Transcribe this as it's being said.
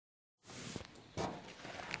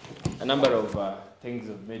A number of things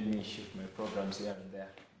have made me shift my programs here and there,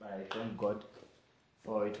 but I thank God,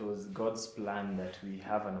 for it was God's plan that we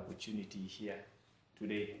have an opportunity here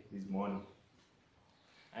today, this morning.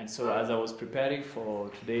 And so as I was preparing for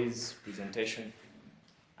today's presentation,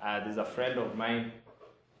 there's a friend of mine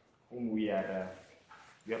whom we are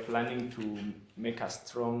planning to make a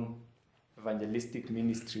strong evangelistic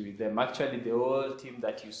ministry with them. Actually, the whole team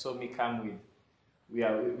that you saw me come with, we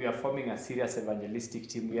are forming a serious evangelistic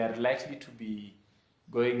team. We are likely to be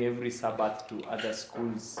going every Sabbath to other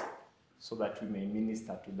schools so that we may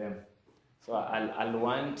minister to them. So I'll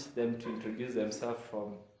want them to introduce themselves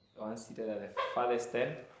from the one seated at the farthest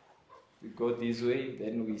end. We go this way,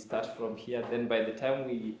 then we start from here. Then by the time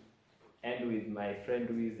we end with my friend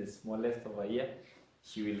who is the smallest over here,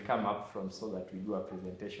 she will come up from so that we do a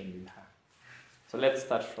presentation with her. So let's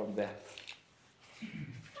start from there.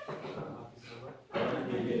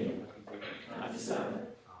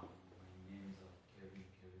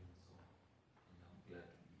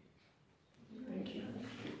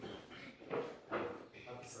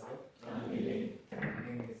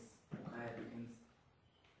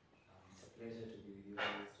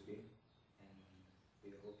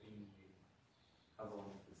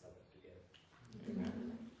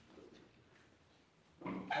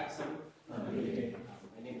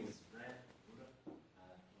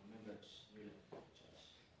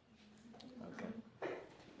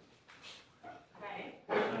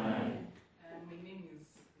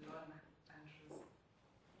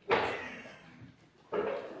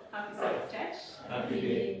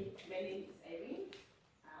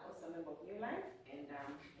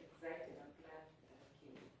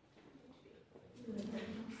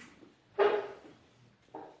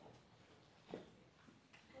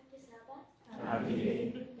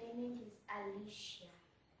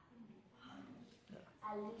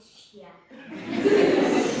 Alicia.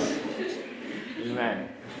 Amen.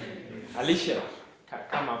 Alicia,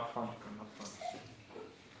 come up front.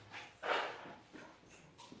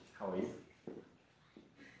 How are you?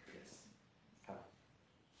 Yes. Come.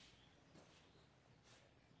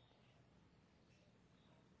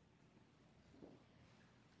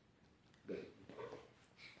 Good.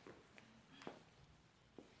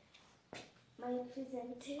 My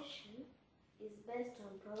presentation is based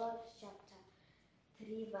on Proverbs chapter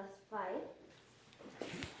 3 verse 5.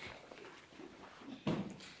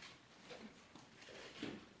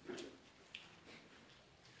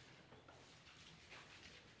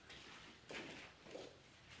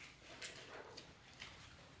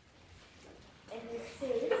 And it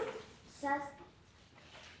says,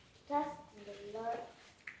 trust in the Lord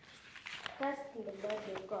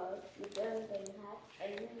your God with all thine heart,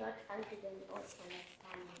 and lean not unto thine own understanding.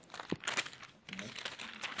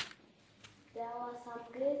 There were some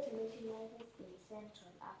great missionaries in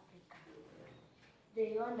Central Africa.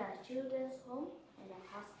 They owned a children's home and a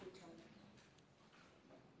hospital.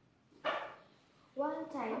 One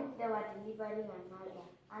time they were delivering a mother.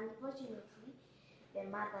 Unfortunately, the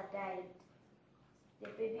mother died. The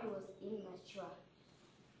baby was immature.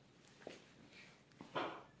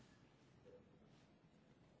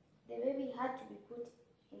 The baby had to be put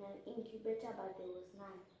in an incubator, but there was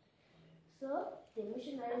none. So the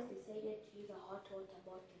missionaries decided to use a hot water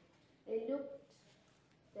bottle. They looked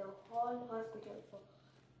the whole hospital for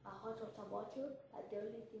a hot water bottle, but the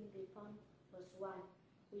only thing they found was one,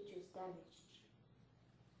 which was damaged.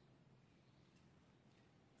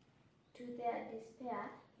 To their despair,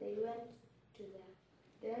 they went to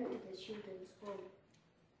the children's home.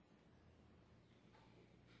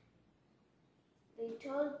 They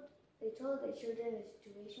told the children the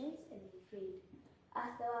situations, and they prayed.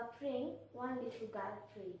 As they were praying, one little girl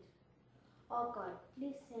prayed, "Oh God,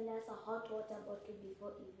 please send us a hot water bottle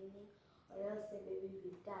before evening, or else the baby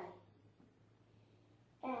will die.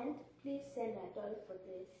 And please send a doll for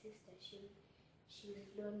the sister, she's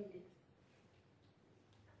lonely."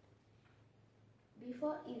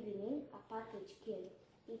 Before evening, a package came.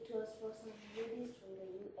 It was for some ladies from the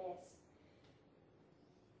US.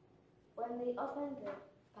 When they opened the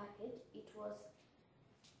package, it was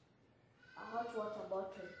a hot water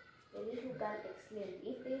bottle. The little girl exclaimed,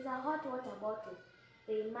 "If there is a hot water bottle,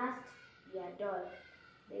 there must be a doll."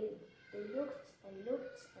 They looked and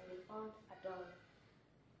looked, and they found a doll.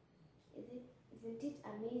 Isn't it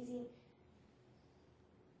amazing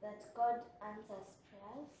that God answers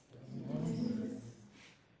prayers? Yes.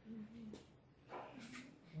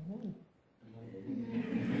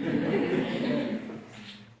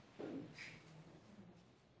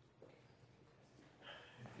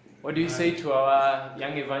 What do you say to our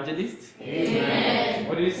young evangelist? Amen.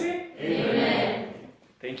 What do you say? Amen.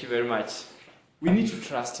 Thank you very much. we need to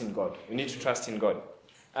trust in God. We need to trust in God.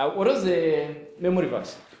 What was the memory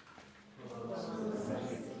verse?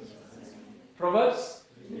 Proverbs?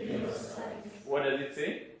 What does it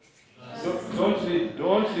say? Don't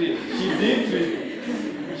read.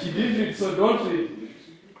 She did read, so don't read.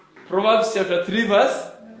 Proverbs chapter 3 verse?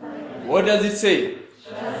 What does it say?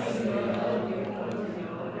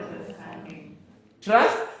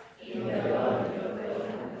 Trust?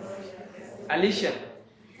 Alicia?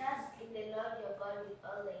 Trust in the Lord your God with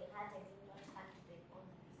all thy heart and do not act to thy own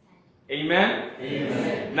understanding. Amen?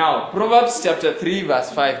 Amen. Now, Proverbs chapter 3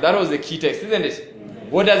 verse 5. That was the key text, isn't it?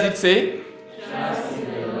 What does it say? Trust in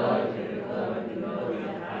the Lord your God with all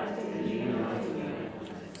your heart and lean not on your own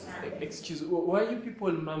understanding. Excuse me, why are you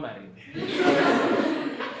people murmuring?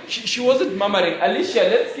 she wasn't murmuring. Alicia,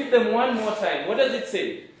 let's give them one more time. What does it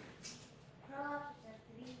say? Proverbs chapter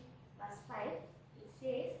 3 verse 5, it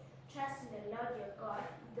says, trust in the Lord your God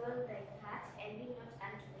with all thy heart and lean not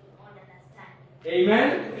unto thy own understanding. Amen?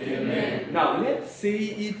 Amen. Now, let's say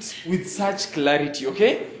it with such clarity,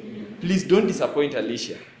 okay? Please don't disappoint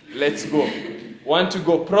Alicia. Let's go. Want to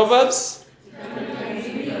go? Proverbs?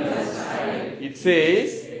 It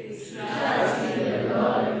says,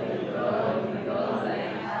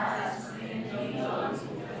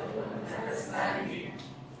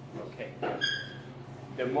 okay.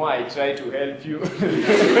 The more I try to help you.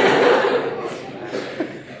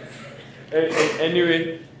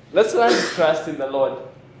 Anyway, let's learn to trust in the Lord.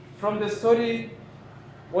 From the story,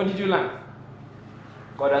 what did you learn?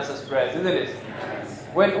 God answers prayers, isn't it?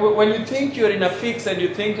 When you think you're in a fix and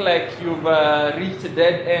you think like you've reached a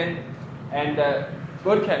dead end, and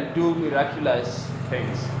God can do miraculous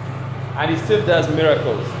things, and He still does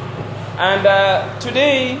miracles. And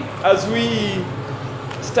today, as we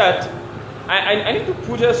start, I need to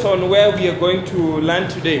put us on where we are going to learn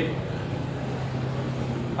today.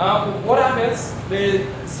 What happens? The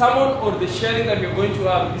sermon or the sharing that we're going to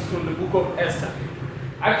have is from the book of Esther.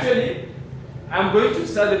 Actually, I'm going to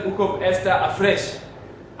start the book of Esther afresh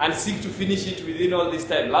and seek to finish it within all this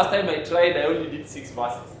time. Last time I tried, I only did 6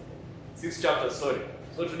 verses. 6 chapters, sorry.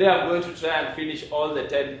 So today I'm going to try and finish all the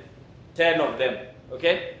 10 of them,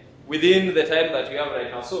 okay? Within the time that we have right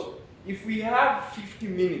now. So if we have 50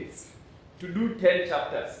 minutes to do 10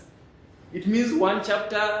 chapters, it means one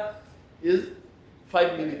chapter is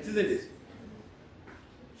 5 minutes, isn't it?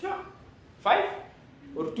 Sure. 5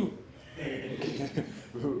 or 2?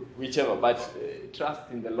 Whichever, but trust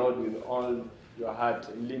in the Lord with all your heart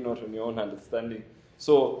and lean not on your own understanding.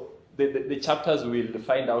 So the chapters will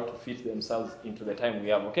find out to fit themselves into the time we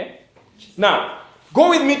have, okay? Now, go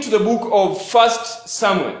with me to the book of 1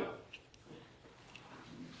 Samuel.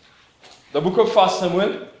 The book of 1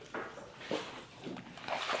 Samuel.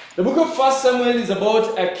 The book of 1 Samuel is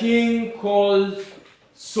about a king called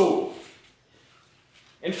Saul.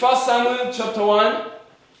 In 1 Samuel chapter 1,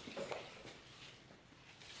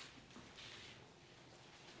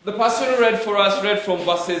 the pastor who read for us read from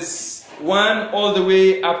verses 1 all the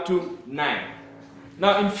way up to 9.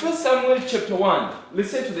 Now in 1 Samuel chapter 1,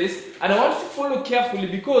 listen to this, and I want you to follow carefully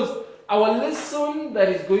because our lesson that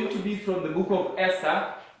is going to be from the book of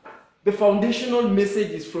Esther, the foundational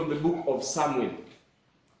message is from the book of Samuel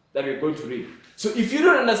that we're going to read. So if you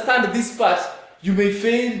don't understand this part, you may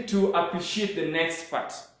fail to appreciate the next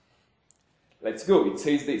part. Let's go. It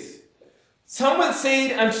says this. Samuel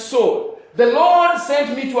said unto Saul, the Lord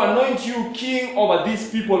sent me to anoint you king over these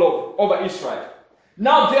people over Israel.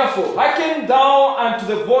 Now therefore, hearken thou unto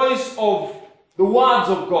the voice of the words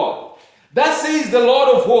of God. Thus says the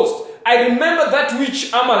Lord of hosts, I remember that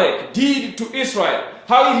which Amalek did to Israel,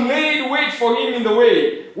 how he laid wait for him in the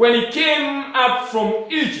way, when he came up from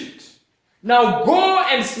Egypt. Now go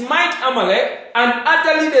and smite Amalek, and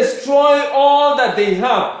utterly destroy all that they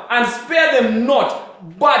have, and spare them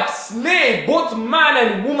not, but slay both man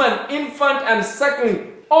and woman, infant and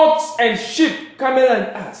suckling, ox and sheep, camel and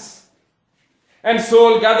ass. And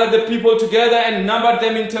Saul gathered the people together and numbered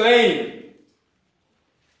them in Telaim,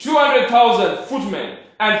 200,000 footmen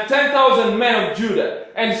and 10,000 men of Judah.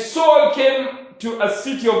 And Saul came to a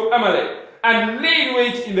city of Amalek and laid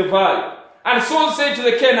wait in the valley. And Saul said to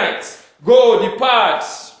the Kenites, go, depart,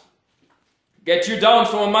 get you down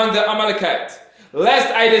from among the Amalekites,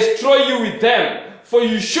 lest I destroy you with them. For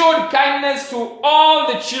you showed kindness to all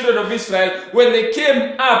the children of Israel when they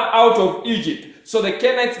came up out of Egypt. So the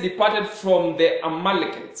Kenites departed from the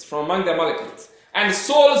Amalekites, from among the Amalekites. And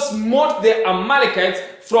Saul smote the Amalekites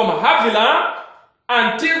from Havilah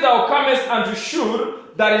until thou comest unto Shur,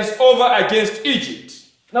 that is over against Egypt.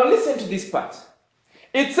 Now listen to this part.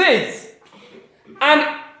 It says, and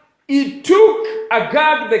he took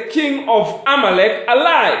Agag the king of Amalek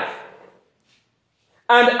alive,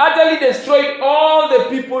 and utterly destroyed all the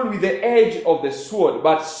people with the edge of the sword.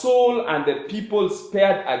 But Saul and the people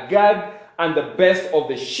spared Agag and the best of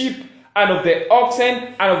the sheep, and of the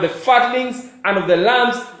oxen, and of the fatlings, and of the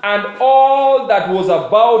lambs, and all that was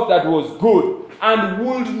about that was good, and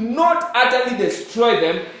would not utterly destroy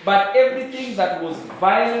them, but everything that was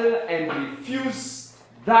vile and refuse,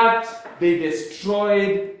 that they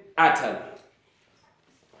destroyed utterly.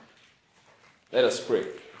 Let us pray.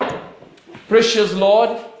 Precious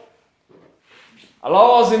Lord,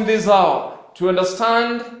 allow us in this hour to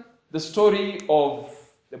understand the story of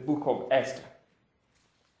the book of Esther.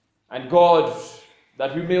 And God,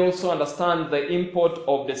 that we may also understand the import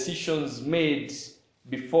of decisions made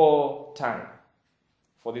before time.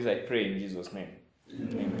 For this I pray in Jesus' name.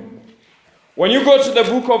 Amen. When you go to the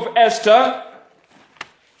book of Esther,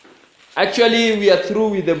 actually we are through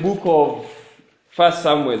with the book of 1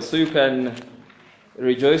 Samuel, so you can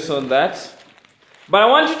rejoice on that. But I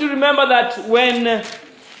want you to remember that when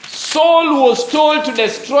Saul was told to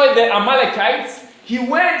destroy the Amalekites, he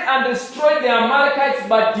went and destroyed the Amalekites,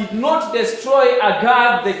 but did not destroy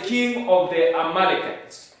Agag, the king of the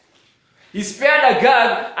Amalekites. He spared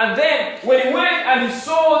Agag, and then when he went and he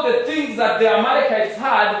saw the things that the Amalekites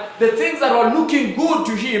had, the things that were looking good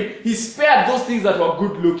to him, he spared those things that were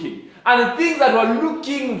good looking. And the things that were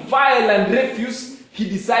looking vile and refuse, he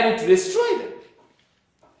decided to destroy them.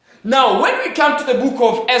 Now, when we come to the book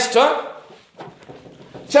of Esther,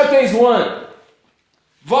 chapter is 1.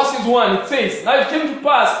 Verses 1, it says, "Now it came to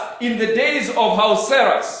pass in the days of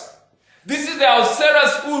Ahasuerus." This is the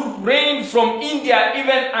Ahasuerus who reigned from India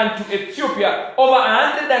even unto Ethiopia, over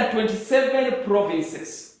 127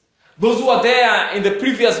 provinces. Those who were there in the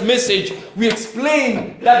previous message, we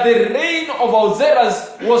explained that the reign of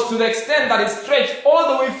Ahasuerus was to the extent that it stretched all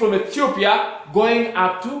the way from Ethiopia going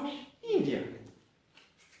up to India.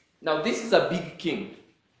 Now this is a big king.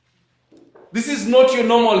 This is not your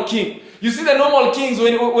normal king. You see the normal kings,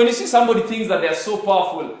 when you see somebody thinks that they are so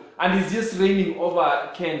powerful and he's just reigning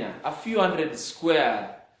over Kenya, a few hundred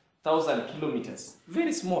square thousand kilometers,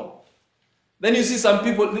 very small. Then you see some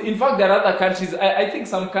people, in fact there are other countries, I think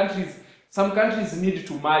some countries need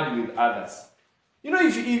to merge with others. You know,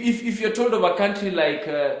 if you're told of a country like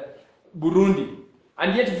Burundi,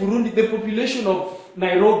 and yet Burundi, the population of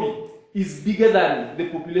Nairobi is bigger than the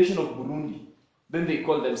population of Burundi, then they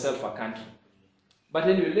call themselves a country. But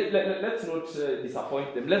anyway, let's not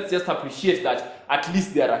disappoint them. Let's just appreciate that at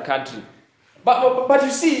least they are a country. But you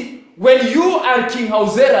see, when you are King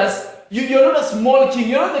Ahasuerus, you're not a small king.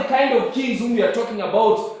 You're not the kind of kings whom we are talking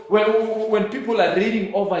about when people are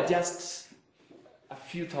reigning over just a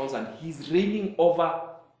few thousand. He's reigning over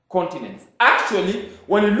continents. Actually,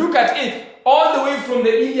 when you look at it, all the way from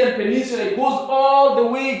the Indian Peninsula, it goes all the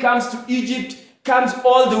way, comes to Egypt, comes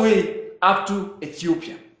all the way up to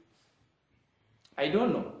Ethiopia. I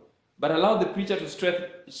don't know, but allow the preacher to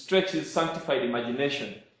stretch his sanctified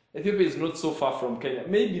imagination. Ethiopia is not so far from Kenya.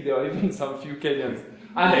 Maybe there are even some few Kenyans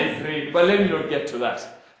under his reign, but let me not get to that.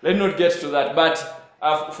 Let me not get to that. But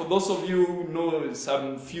for those of you who know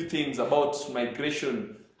some few things about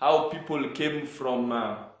migration, how people came from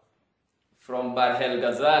Bahr el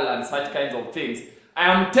Ghazal and such kinds of things,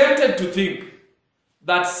 I am tempted to think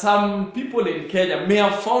that some people in Kenya may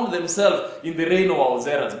have found themselves in the reign of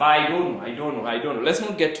Ahasuerus, but I don't know. Let's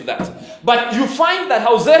not get to that. But you find that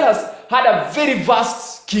Ahasuerus had a very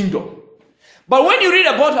vast kingdom. But when you read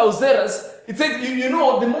about Ahasuerus, it says, you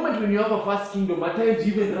know, the moment when you have a vast kingdom, at times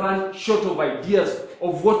you even run short of ideas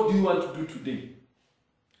of what do you want to do today.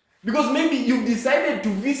 Because maybe you've decided to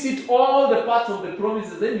visit all the parts of the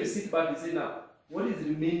promises, then you sit back and say, now, what is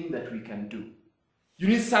remaining that we can do? You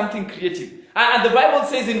need something creative. And the Bible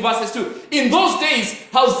says in verses 2, in those days,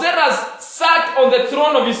 Ahasuerus sat on the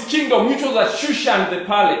throne of his kingdom, which was at Shushan the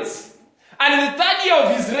palace. And in the 3rd year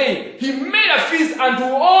of his reign, he made a feast unto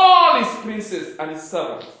all his princes and his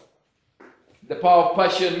servants. The power of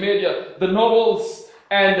Persia and Media, the nobles,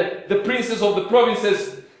 and the princes of the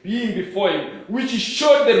provinces being before him, which he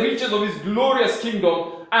showed the riches of his glorious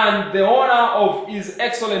kingdom, and the honor of his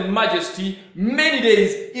excellent majesty, many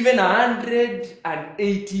days, even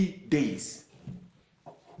 180 days.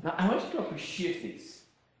 Now, I want you to appreciate this,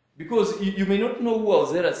 because you may not know who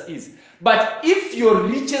Ahasuerus is, but if your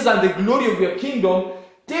riches and the glory of your kingdom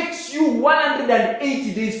takes you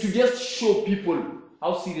 180 days to just show people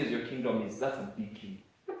how serious your kingdom is, that's a big kingdom.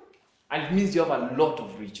 And it means you have a lot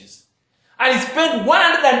of riches. And he spent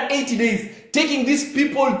 180 days taking these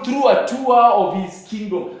people through a tour of his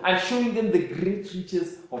kingdom and showing them the great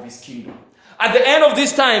riches of his kingdom. At the end of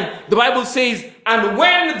this time, the Bible says, and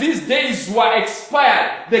when these days were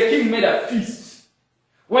expired, the king made a feast.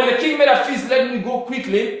 When the king made a feast, let me go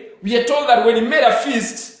quickly. We are told that when he made a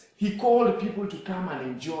feast, he called people to come and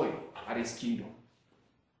enjoy at his kingdom.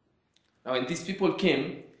 Now, when these people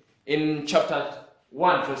came, in chapter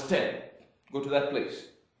 1, verse 10, go to that place.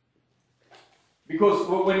 Because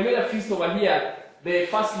when he made a feast over here, the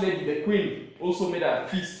first lady, the queen, also made a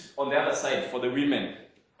feast on the other side for the women.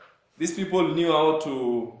 These people knew how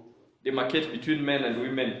to demarcate between men and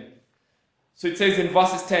women. So it says in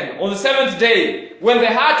verses 10, on the 7th day, when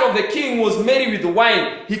the heart of the king was merry with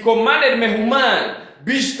wine, he commanded Mehuman,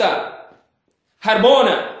 Bishta,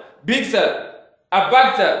 Harbona, Bigtha,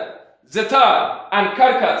 Abagtha, Zethar, and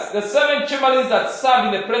Carcas, the 7 chamberlains that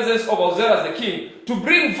served in the presence of Ahasuerus the king, to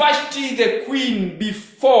bring Vashti the queen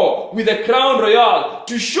before with the crown royal,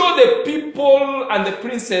 to show the people and the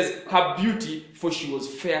princess her beauty, for she was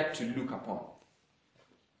fair to look upon.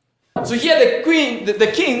 So here the queen,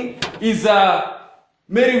 the king is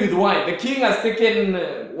merry with wine. The king has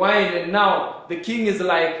taken wine, and now the king is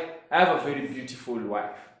like, I have a very beautiful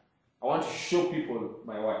wife. I want to show people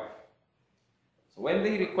my wife. So when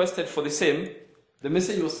they requested for the same, the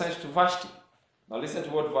message was sent to Vashti. Now listen to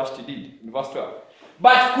what Vashti did in verse 12.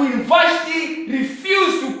 But Queen Vashti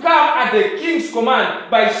refused to come at the king's command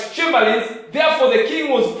by his chamberlains. Therefore the king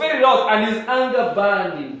was very wroth, and his anger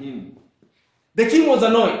burned in him. The king was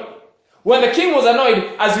annoyed. When the king was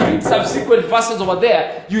annoyed, as you read subsequent verses over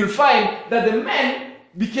there, you will find that the men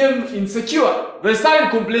became insecure. They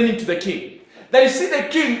started complaining to the king. That you see, the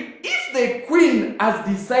king, if the queen has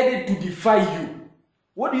decided to defy you,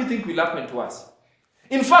 what do you think will happen to us?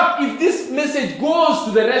 In fact, if this message goes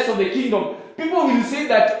to the rest of the kingdom, people will say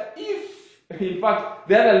that in fact,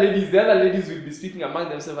 the other ladies will be speaking among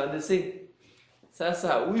themselves, and they say,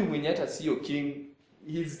 Sasa, huyu mwenye hata siyo king,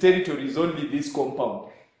 his territory is only this compound.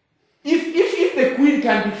 If the queen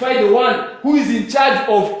can defy the one who is in charge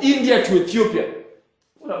of India to Ethiopia,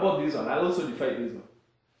 what about this one? I'll also defy this one.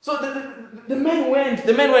 So the men went.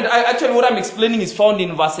 Actually, what I'm explaining is found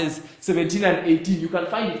in verses 17 and 18. You can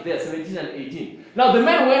find it there, 17 and 18. Now the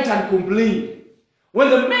men went and complained. When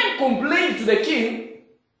the men complained to the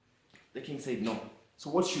king said no. So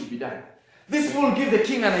what should be done? These people gave the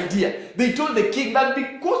king an idea. They told the king that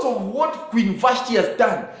because of what Queen Vashti has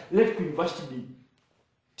done, let Queen Vashti be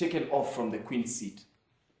taken off from the queen's seat.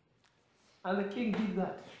 And the king did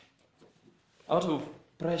that. Out of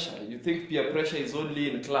pressure. You think peer pressure is only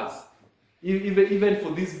in class. Even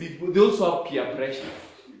for these people, they also have peer pressure.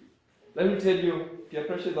 Let me tell you, peer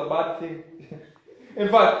pressure is a bad thing. In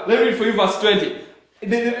fact, let me read for you verse 20.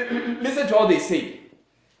 Listen to how they say.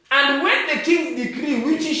 And when the king's decree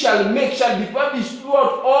which he shall make shall be published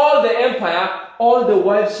throughout all the empire, all the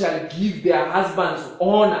wives shall give their husbands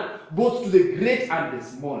honor, both to the great and the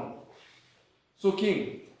small. So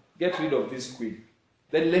king, get rid of this queen.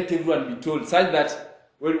 Then let everyone be told, such that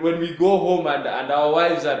when we go home and our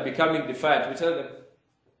wives are becoming defiant, we tell them,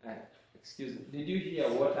 excuse me, did you hear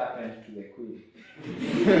what happened to the queen?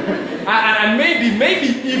 and maybe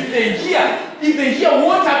if they hear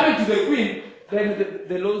what happened to the queen, then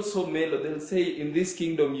they'll also mellow. They'll say, in this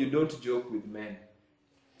kingdom you don't joke with men.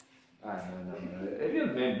 No. Real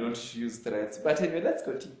men don't use threats. But anyway, let's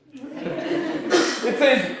continue. It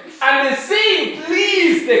says, and the saying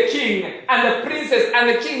pleased the king and the princess, and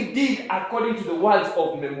the king did according to the words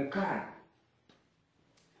of Memucan.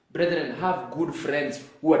 Brethren, have good friends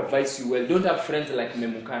who advise you well. Don't have friends like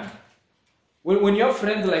Memucan. When you have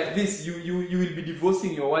friends like this, you will be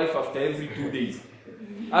divorcing your wife after every 2 days.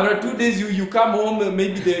 After 2 days, you come home,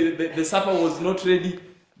 maybe the supper was not ready.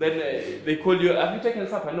 Then they call you, have you taken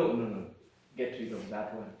supper? No. Get rid of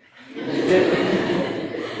that one.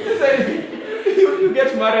 You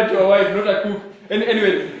get married to a wife, not a cook.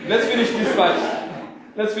 Anyway, let's finish this part.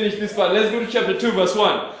 Let's go to chapter 2, verse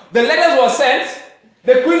 1. The letters were sent,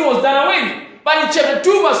 the queen was done away with. But in chapter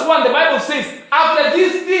 2, verse 1, the Bible says, after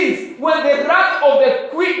these things, when the wrath of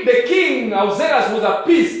the king Ahasuerus was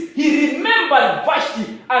appeased, he remembered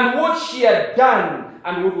Vashti and what she had done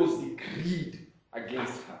and what was decreed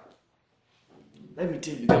against her. Let me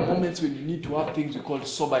tell you, there are moments when you need to have things we call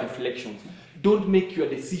sober reflections. Don't make your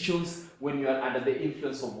decisions when you are under the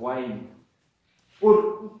influence of wine.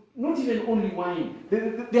 Or not even only wine.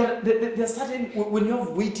 There are certain, when you have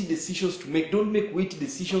weighty decisions to make, don't make weighty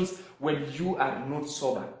decisions when you are not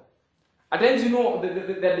sober. At times,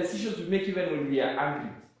 there are decisions we make even when we are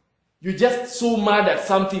angry. You're just so mad at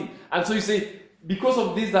something, and so you say, because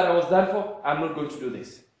of this that I was done for, I'm not going to do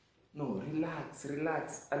this. No, relax.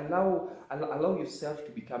 Allow yourself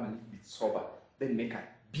to become a little bit sober. Then make a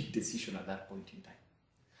big decision at that point in time.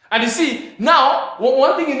 And you see, now,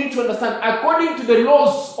 one thing you need to understand, according to the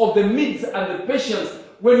laws of the Medes and the Persians,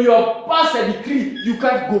 when you have passed a decree, you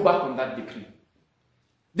can't go back on that decree.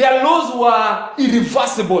 Their laws were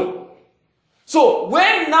irreversible. So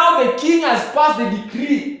when now the king has passed the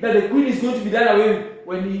decree that the queen is going to be done away with,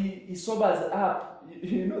 when he sobers up,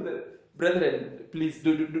 you know, brethren, please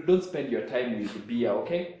don't spend your time with beer,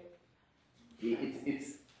 okay?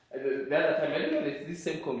 It's the other time, I don't know if it's this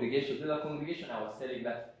same congregation. There's a congregation I was telling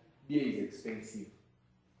that beer is expensive.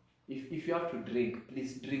 If you have to drink,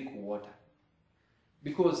 please drink water.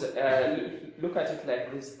 Because look at it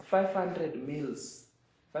like this: 500 mils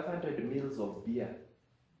of beer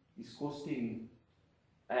is costing.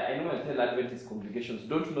 I know I tell Adventist congregations,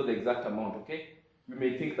 don't know the exact amount, okay? You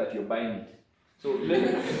may think that you're buying it. So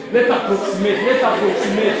let's approximate.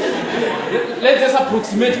 Let's just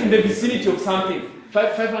approximate in the vicinity of something.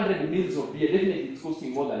 500 mils of beer, definitely it's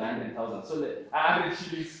costing more than 100,000. So 100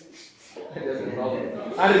 shillings.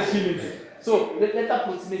 100 shillings. So let's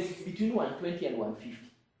approximate between 120 and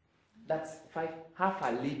 150. That's half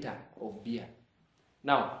a liter of beer.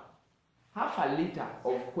 Now, half a liter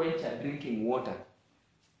of quencher drinking water,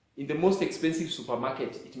 in the most expensive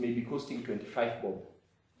supermarket, it may be costing 25 bob.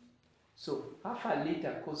 So half a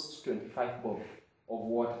liter costs 25 bob of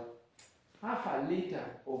water. Half a liter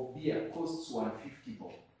of beer costs 150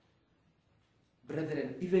 bob.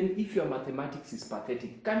 Brethren, even if your mathematics is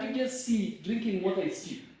pathetic, can't you just see drinking water is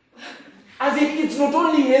cheap? As in, it's not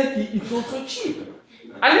only healthy, it's also cheap.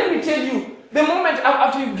 And let me tell you, the moment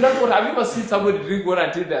after you drink water, have you ever seen somebody drink water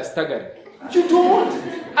until they're staggering? You don't.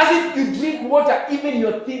 As if you drink water, even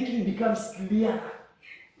your thinking becomes clear.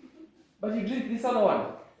 But you drink this other one.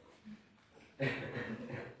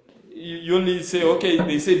 You only say, okay,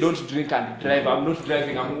 they say don't drink and drive. I'm not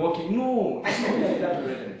driving, I'm walking. No, it's not like that,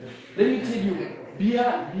 brethren. Let me tell you,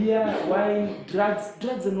 beer, wine,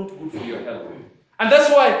 drugs are not good for your health. And that's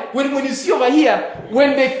why, when you see over here,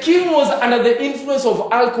 when the king was under the influence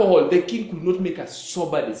of alcohol, the king could not make a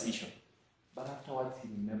sober decision. But afterwards, he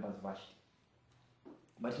remembers Vashti.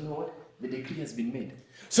 But you know what? The decree has been made.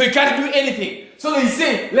 So he can't do anything. So they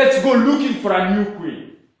say, let's go looking for a new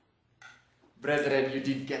queen. Brethren, you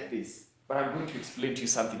didn't get this. But I'm going to explain to you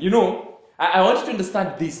something. You know, I want you to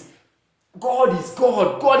understand this. God is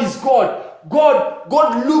God. God is God.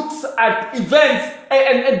 God looks at events,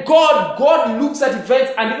 and God looks at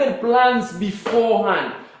events and even plans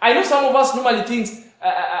beforehand. I know some of us normally think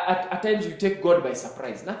at times we take God by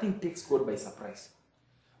surprise. Nothing takes God by surprise.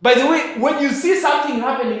 By the way, when you see something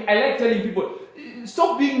happening, I like telling people,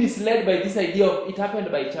 stop being misled by this idea of it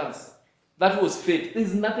happened by chance. That was fate.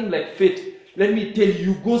 There's nothing like fate. Let me tell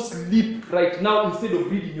you, go sleep right now. Instead of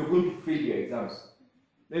reading, you're going to fail your exams.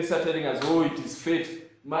 They start telling us, oh, it is fate.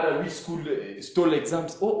 No matter which school stole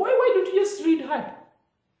exams. Oh, why don't you just read hard?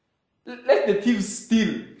 Let the thieves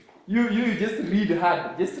steal. You just read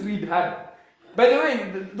hard. Just read hard. By the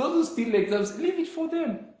way, those who steal exams, leave it for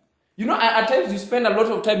them. You know, at times you spend a lot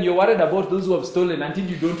of time, you're worried about those who have stolen until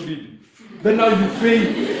you don't read. Then now you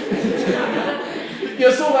fail.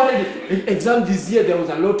 You're so worried. In exam this year, there was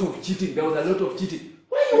a lot of cheating. Why are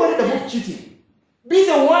you worried about cheating? Be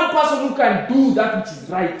the one person who can do that which is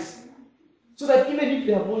right. So that even if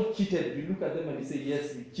they have all cheated, you look at them and you say,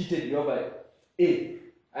 yes, you cheated, you have A.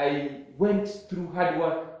 I went through hard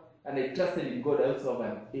work and I trusted in God, I also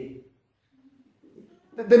have an A.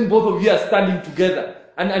 Then both of you are standing together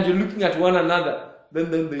and you're looking at one another.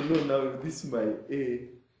 Then they know now, this is my A.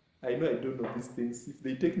 I know I don't know these things. If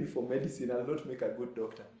they take me for medicine, I'll not make a good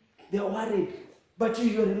doctor. They're worried. But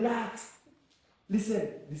you're relaxed. Listen,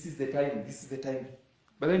 this is the time.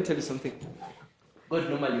 But let me tell you something. God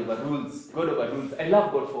normally overrules. God overrules. I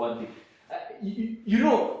love God for one thing. You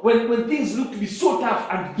know, when things look to be so tough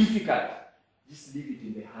and difficult, just leave it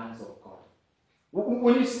in the hands of God.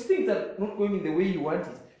 When you see things are not going in the way you want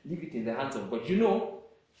it, leave it in the hands of God. You know,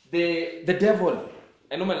 the devil,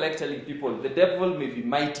 I normally like telling people, the devil may be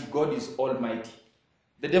mighty, God is almighty.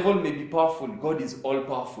 The devil may be powerful, God is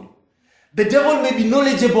all-powerful. The devil may be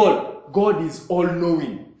knowledgeable, God is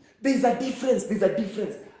all-knowing. There's a difference.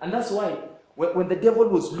 And that's why, when the devil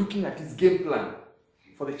was looking at his game plan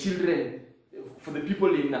for the children, for the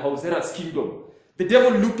people in Hosera's kingdom, the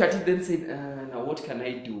devil looked at it and said, now what can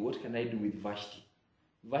I do? What can I do with Vashti?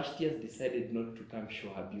 Vashti has decided not to come show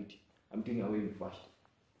her beauty. I'm doing away with Vashti.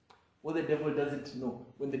 What the devil doesn't know,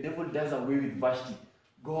 when the devil does away with Vashti,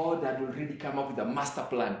 God had already come up with a master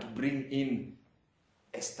plan to bring in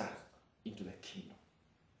Esther into the kingdom.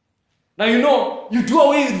 Now you know, you do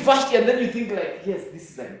away with Vashti and then you think like, yes, this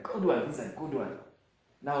is a good one.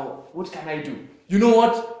 Now, what can I do? You know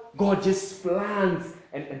what? God just plans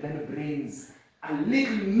and then brings a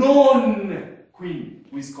little known queen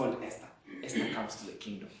who is called Esther. Esther comes to the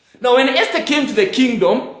kingdom. Now, when Esther came to the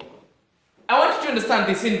kingdom, I want you to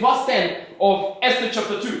understand this in verse 10 of Esther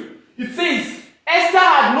chapter 2. It says, Esther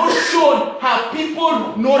had not shown her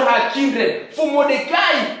people nor her kindred, for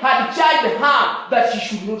Mordecai had charged her that she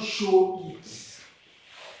should not show it.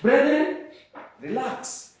 Brethren,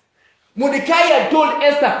 relax. Mordecai had told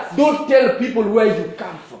Esther, don't tell people where you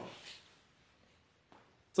come from.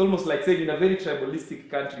 It's almost like saying in a very tribalistic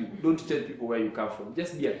country, don't tell people where you come from.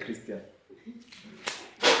 Just be a Christian.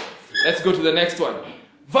 Let's go to the next one.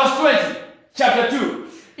 Verse 20, chapter 2.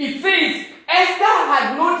 It says, Esther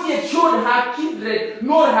had not yet shown her kindred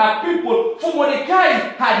nor her people, for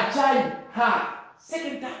Mordecai had charged her.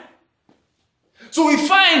 Second time. So we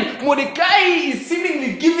find Mordecai is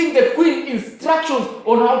seemingly giving the queen instructions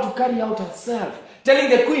on how to carry out herself. Telling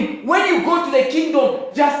the queen, when you go to the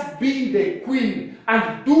kingdom, just be the queen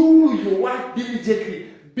and do your work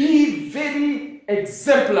diligently. Be very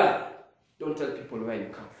exemplary. Don't tell people where you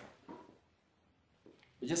come from.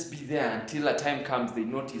 You just be there until a time comes they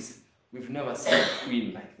notice we've never seen a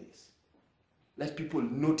queen like this. Let people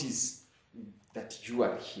notice that you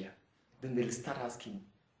are here. Then they'll start asking,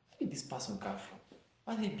 where did this person come from?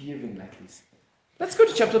 Why are they behaving like this? Let's go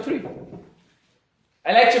to chapter 3.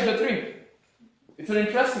 I like chapter 3. It's an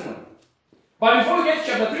interesting one. But before we get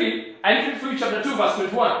to chapter 3, I need to read chapter 2, verse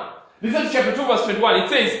 21. Listen to chapter 2, verse 21. It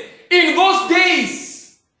says, in those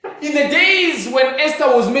days, in the days when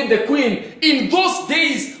Esther was made the queen, in those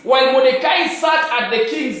days, while Mordecai sat at the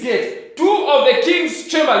king's gate, two of the king's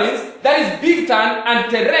chamberlains, that is Bigtan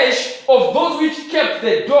and Teresh, of those which kept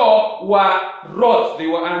the door, were wroth. They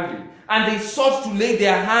were angry. And they sought to lay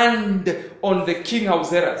their hand on the king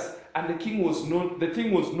Ahasuerus. And the thing was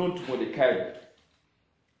known to Mordecai.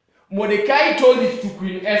 Mordecai told it to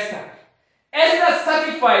Queen Esther. Esther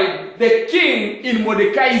certified the king in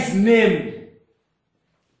Mordecai's name.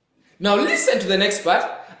 Now listen to the next part.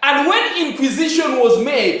 And when inquisition was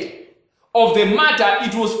made of the matter,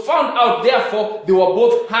 it was found out, therefore, they were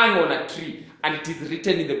both hung on a tree. And it is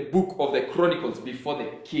written in the book of the Chronicles before the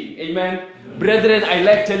king. Amen? Brethren, I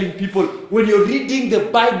like telling people, when you're reading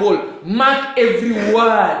the Bible, mark every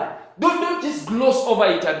word. Don't just gloss over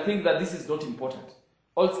it and think that this is not important.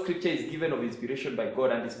 All scripture is given of inspiration by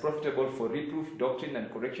God and is profitable for reproof, doctrine,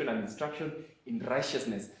 and correction and instruction in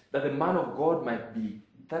righteousness, that the man of God might be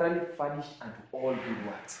thoroughly furnished unto all good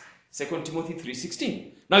works. 2 Timothy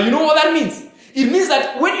 3:16. Now you know what that means. It means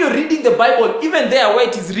that when you're reading the Bible, even there where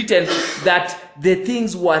it is written that the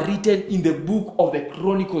things were written in the book of the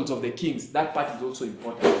Chronicles of the Kings, that part is also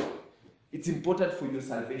important. It's important for your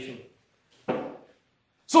salvation.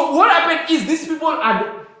 So what happened is these people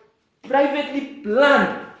had privately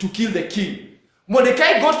planned to kill the king.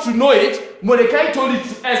 Mordecai got to know it. Mordecai told it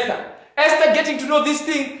to Esther. Esther, getting to know this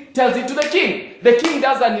thing, tells it to the king. The king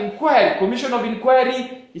does an inquiry, commission of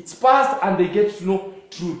inquiry. It's passed and they get to know,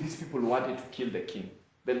 true, these people wanted to kill the king.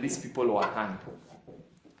 Then these people were hanged.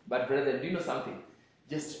 But brethren, do you know something?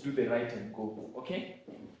 Just do the right and go, okay?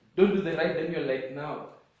 Don't do the right, then you're like, now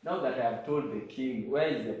that I have told the king, where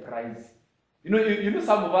is the prize? You know,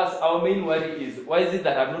 some of us, our main worry is, why is it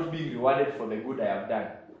that I'm not being rewarded for the good I have done?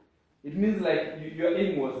 It means like your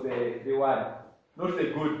aim was the reward, not the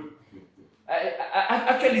good.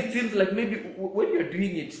 Actually, it seems like maybe when you're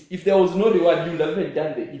doing it, if there was no reward, you would have even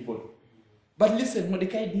done the evil. But listen,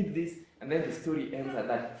 Mordecai did this, and then the story ends at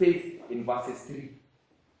that. It says in verses 3.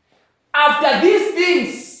 After these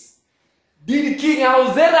things, did King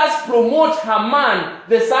Ahasuerus promote Haman,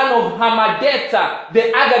 the son of Hammedatha,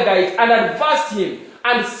 the Agagite, and advanced him,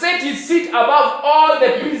 and set his seat above all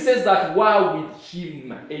the princes that were with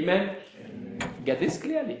him. Amen? Amen. Get this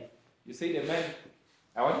clearly. You say amen.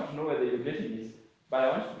 I want you to know whether you're getting this, but I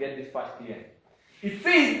want you to get this part clear. It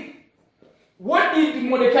says, what did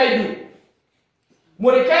Mordecai do?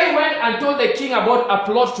 Mordecai went and told the king about a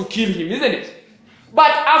plot to kill him, isn't it? But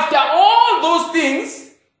after all those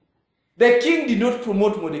things, the king did not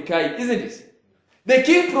promote Mordecai, isn't it? The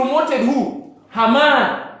king promoted who?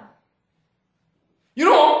 Haman. You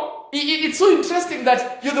know, it's so interesting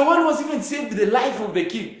that you're the one who has even saved the life of the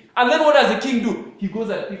king. And then what does the king do? He goes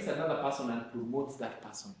and picks another person and promotes that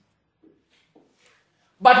person.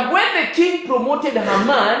 But when the king promoted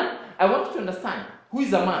Haman, I want you to understand, who is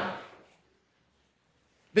Haman?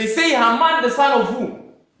 They say Haman, the son of who?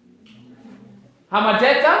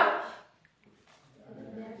 Hammedatha,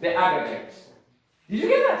 the Agagite. Did you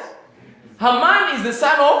get that? Haman is the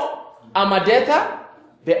son of Hammedatha,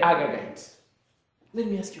 the Agagite. Let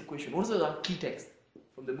me ask you a question. What is the key text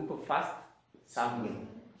from the book of 1 Samuel?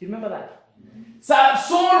 Do you remember that? So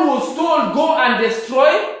Saul was told, go and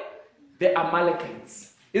destroy the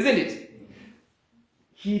Amalekites. Isn't it?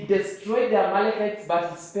 he destroyed the Amalekites,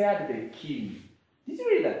 but he spared the king. Did you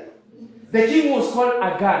read that? The king was called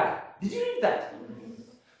Agag. Did you read that?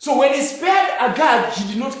 So when he spared Agag,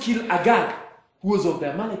 he did not kill Agag, who was of the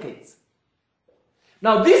Amalekites.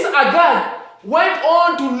 Now this Agag went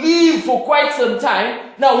on to live for quite some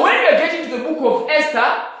time. Now when we are getting to the book of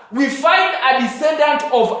Esther, we find a descendant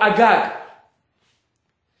of Agag.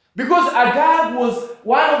 Because Agag was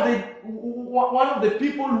one of the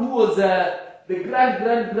people who was the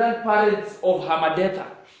grandparents of Hamadatha.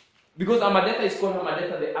 Because Hamadatha is called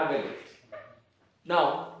Hamadatha the Agagite.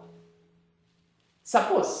 Now,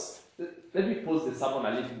 suppose, let me pause the sermon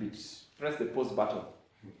a little bit. Press the pause button.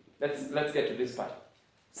 Let's get to this part.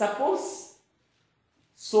 Suppose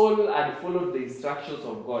Saul had followed the instructions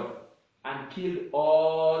of God and killed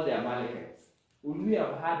all the Amalekites. Would we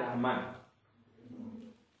have had a man?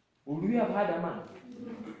 Would we have had a man?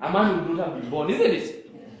 A man would not have been born, isn't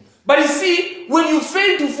it? But you see, when you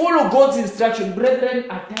fail to follow God's instruction, brethren,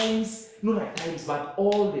 at times, not at times, but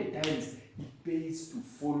all the times, it pays to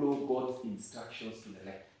follow God's instructions to the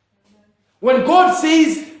letter. When God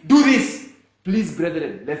says, do this, please,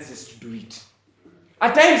 brethren, let's just do it.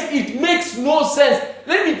 At times, it makes no sense.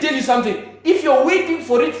 Let me tell you something. If you're waiting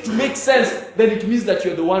for it to make sense, then it means that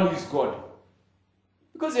you're the one who is God.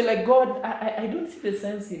 Because you're like, God, I don't see the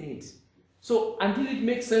sense in it. So until it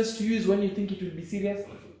makes sense to you is when you think it will be serious.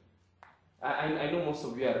 I know most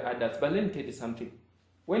of you are adults, but let me tell you something.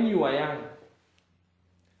 When you are young,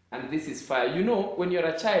 and this is fire, you know, when you're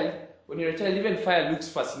a child, even fire looks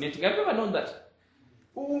fascinating. Have you ever known that?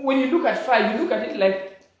 When you look at fire, you look at it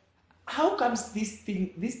like, how comes this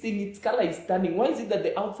thing, its color is turning? Why is it that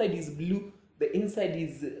the outside is blue, the inside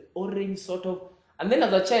is orange sort of? And then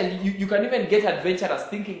as a child, you can even get adventurous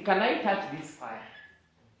thinking, can I touch this fire?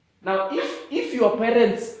 Now, if your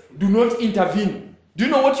parents do not intervene, do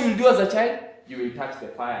you know what you will do as a child? You will touch the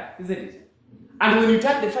fire, isn't it? And when you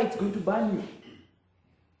touch the fire, it's going to burn you.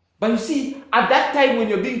 But you see, at that time when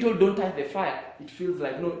you're being told don't touch the fire, it feels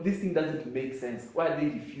like, no, this thing doesn't make sense. Why are they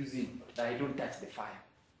refusing that I don't touch the fire?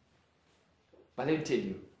 But let me tell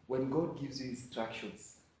you, when God gives you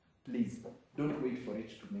instructions, please, don't wait for it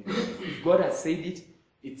to make sense. If God has said it,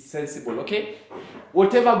 it's sensible, okay?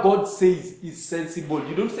 Whatever God says is sensible.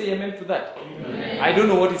 You don't say amen to that. Amen. I don't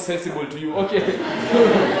know what is sensible to you, okay?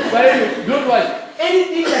 But anyway, don't worry.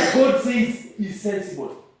 Anything that God says is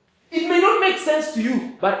sensible. It may not make sense to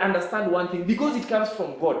you, but understand one thing. Because it comes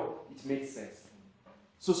from God, it makes sense.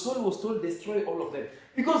 So Saul was told, destroy all of them.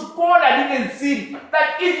 Because God had even seen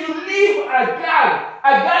that if you leave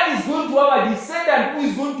Agag is going to have a descendant who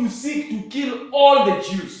is going to seek to kill all the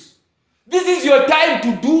Jews. This is your time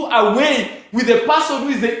to do away with the person who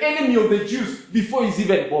is the enemy of the Jews before he's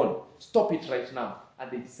even born. Stop it right now.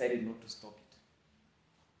 And they decided not to stop it.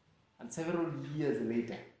 And several years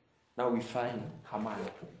later, now we find Haman.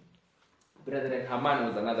 Brethren, Haman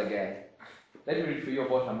was another guy. Let me read for you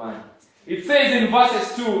about Haman. It says in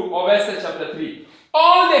verses 2 of Esther chapter 3,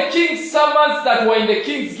 all the king's servants that were in the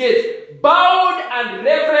king's gate bowed and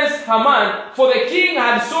reverenced Haman, for the king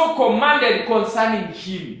had so commanded concerning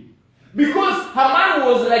him. Because Haman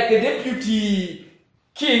was like the deputy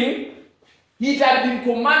king, it had been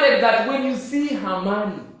commanded that when you see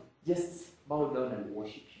Haman, just bow down and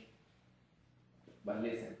worship him. But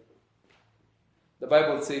listen, the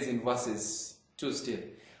Bible says in verses 2 still,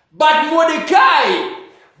 but Mordecai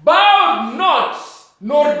bowed not,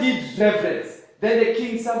 nor did reverence. Then the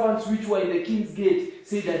king's servants which were in the king's gate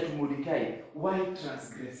said unto Mordecai, why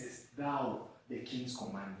transgressest thou the king's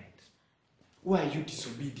commandment? Why are you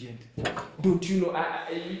disobedient? Don't you know?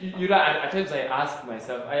 At times I ask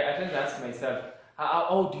myself,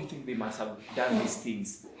 how do you think they must have done these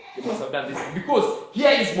things? They must have done this. Because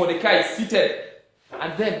here is Mordecai seated,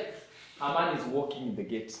 and then Haman is walking in the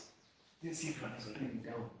gate. Then see if one is already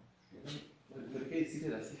down. Mordecai is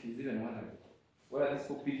seated as if he's even wondering, where are these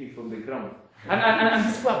people picking from the ground? And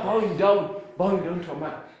these people are bowing down to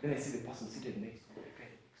Haman. Then I see the person seated next to Mordecai.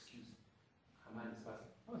 Excuse me. Haman is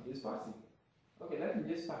passing. Oh, he's passing. Okay, let him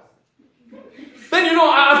just pass. Then you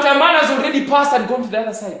know, after Haman has already passed and gone to the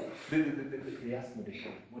other side, they asked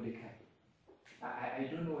Mordecai, I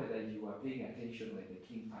don't know whether you were paying attention when the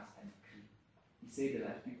king passed and decreed. He said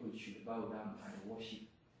that people should bow down and worship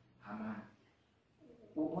Haman.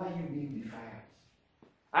 Why are you being defiant?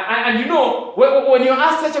 And you know, when you're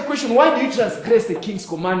asked such a question, why do you transgress the king's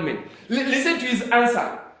commandment? Listen to his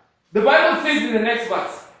answer. The Bible says in the next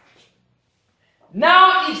verse,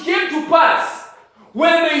 now it came to pass,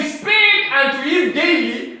 when they spake unto him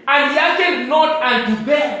daily, and he hearkened not unto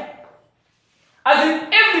them. As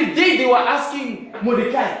in every day they were asking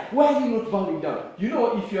Mordecai, why are you not bowing down? You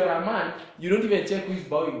know, if you're a man, you don't even check who is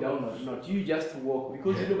bowing down or not. You just walk.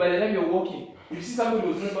 Because you know, by the time you're walking, if you see somebody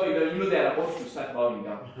who's not bowing down, you know they're about to start bowing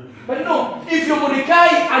down. But no, if you're Mordecai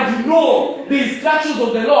and you know the instructions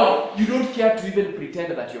of the Lord, you don't care to even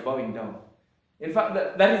pretend that you're bowing down. In fact,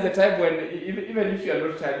 that is the time when, even if you are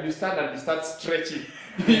not tired, you stand and you start stretching.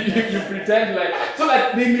 you pretend like, so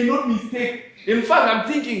that they may not mistake. In fact,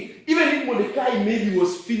 I'm thinking, even if Mordecai maybe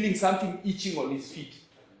was feeling something itching on his feet,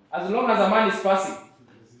 as long as a man is passing,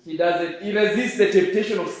 he doesn't. He resists the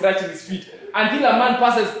temptation of scratching his feet until a man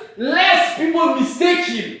passes, lest people mistake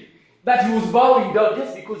him that he was bowing down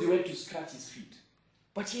just because he went to scratch his feet.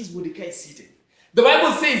 But here's Mordecai seated. The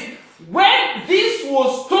Bible says, when this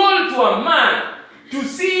was told to a man to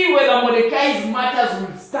see whether Mordecai's matters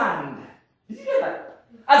would stand. Did you hear that?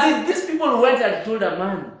 As in, these people went and told a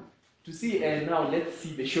man to see, and now let's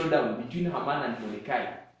see the showdown between Haman and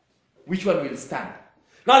Mordecai. Which one will stand?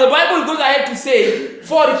 Now the Bible goes ahead to say,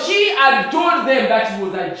 for he had told them that he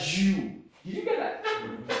was a Jew. Did you get that?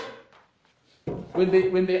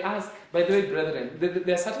 When they ask, by the way, brethren,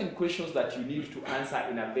 there are certain questions that you need to answer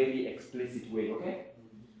in a very explicit way, okay?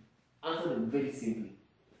 Answer them very simply.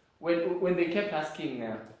 When they kept asking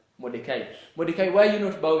Mordecai, why are you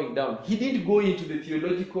not bowing down? He didn't go into the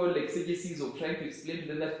theological exegesis of trying to explain to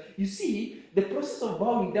them that, you see, the process of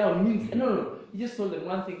bowing down means, no. He just told them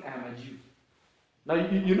one thing, I am a Jew. Now,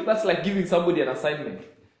 you know that's like giving somebody an assignment.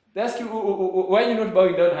 They ask you, why are you not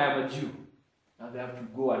bowing down? I am a Jew. Now they have to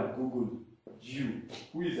go and Google Jew.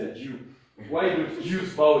 Who is a Jew? Why do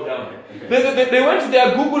Jews bow down? They went to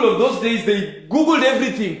their Google of those days, they Googled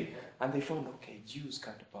everything. And they found, okay, Jews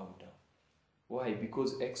can't bow down. Why?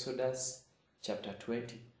 Because Exodus chapter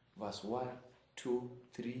 20, verse 1, 2,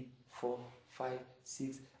 3, 4, 5,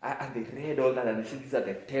 6. And they read all that and they said these are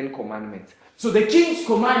the 10 commandments. So the king's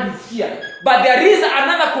command is here. But there is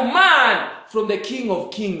another command from the King of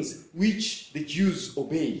Kings which the Jews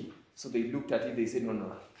obey. So they looked at it, they said,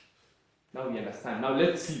 no. Now we understand. Now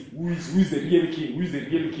let's see who is the real king. Who is the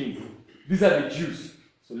real king? These are the Jews.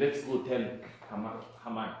 So let's go tell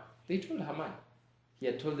Haman. They told Haman. He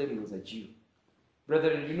had told them he was a Jew.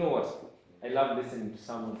 Brethren, you know what? I love listening to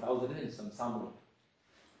sermons. I was listening to some sermon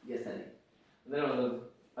yesterday. And then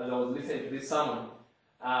as I was listening to this sermon,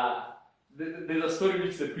 there's a story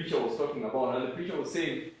which the preacher was talking about. And the preacher was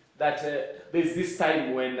saying that there's this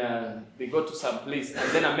time when they got to some place and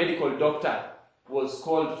then a medical doctor was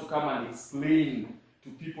called to come and explain to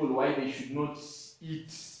people why they should not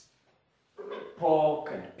eat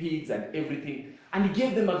pork and pigs and everything. And he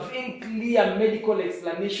gave them a very clear medical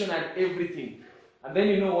explanation and everything. And then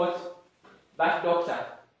you know what? That doctor,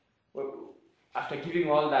 after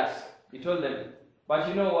giving all that, he told them, but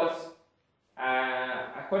you know what?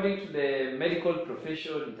 According to the medical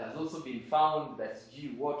profession, it has also been found that,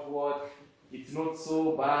 it's not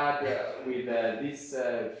so bad with this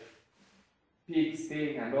pigs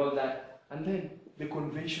thing and all that. And then the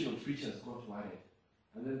convention of preachers got worried.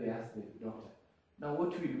 And then they asked the doctor, now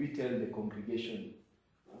what will we tell the congregation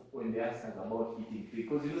when they ask us about eating pig?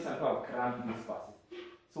 Because you know some people have crammed this passage.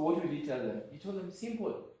 So what will he tell them? He told them,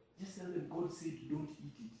 simple. Just tell them God said don't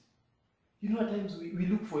eat it. You know, at times we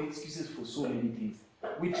look for excuses for so many things.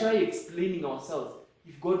 We try explaining ourselves.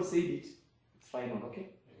 If God said it, it's fine, okay?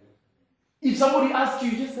 If somebody asks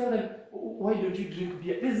you, just tell them, why don't you drink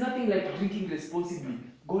beer? There's nothing like drinking responsibly.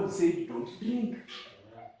 God said don't drink.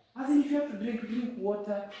 As in, if you have to drink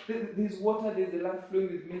water. There's water, there's the land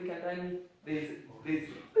flowing with milk and honey.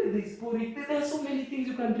 There's porridge. There are so many things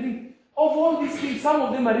you can drink. Of all these things, some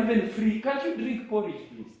of them are even free. Can't you drink porridge,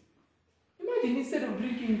 please? Imagine, instead of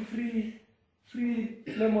drinking free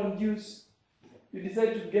lemon juice, you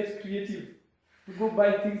decide to get creative, to go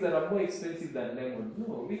buy things that are more expensive than lemon.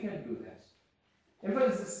 No, we can't do that. In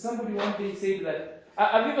fact, somebody one day said that,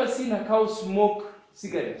 have you ever seen a cow smoke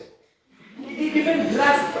cigarette? Even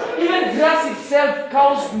grass itself,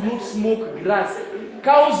 cows do not smoke grass.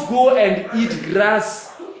 Cows go and eat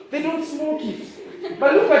grass. They don't smoke it.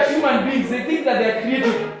 But look at human beings, they think that they are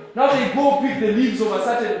creative. Now they go pick the leaves of a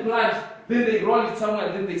certain plant, then they roll it somewhere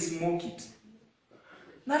and then they smoke it.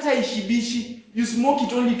 Not a ishibishi, you smoke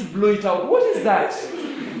it only to blow it out. What is that?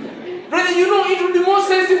 Brother, you know, it would be more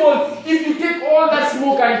sensible if you take all that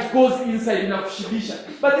smoke and it goes inside in a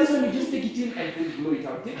shibisha. But this one, you just take it in and then blow it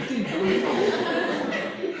out. Take it in, blow it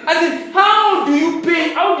out. As in, how do you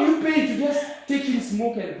pay to just take in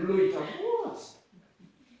smoke and blow it out? What?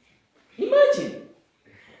 Imagine.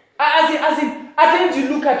 As in, at times you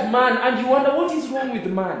look at man and you wonder, what is wrong with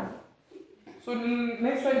man? So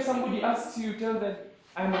next time somebody asks you, tell them,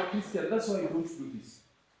 I'm a Christian. That's why I don't do this.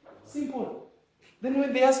 Simple. Then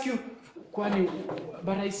when they ask you, Kwani,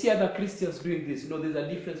 but I see other Christians doing this. No, there's a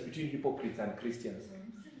difference between hypocrites and Christians.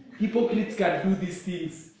 Hypocrites can do these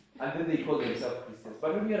things and then they call themselves Christians.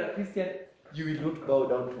 But when you're a Christian, you will not bow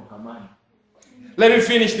down to Haman. Let me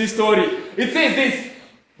finish this story. It says this,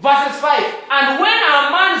 verses 5. And when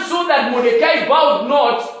Haman saw that Mordecai bowed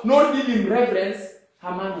not, nor did him reverence,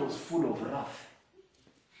 Haman was full of wrath.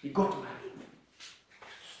 He got mad.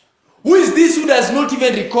 Who is this who does not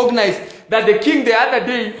even recognize that the king the other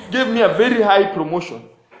day gave me a very high promotion?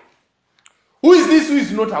 Who is this who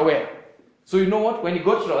is not aware? So you know what? When he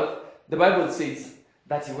got wrath, the Bible says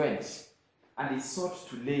that he went and he sought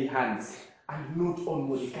to lay hands, and not on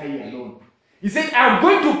Mordecai alone. He said, I'm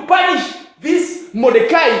going to punish this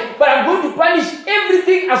Mordecai, but I'm going to punish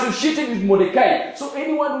everything associated with Mordecai. So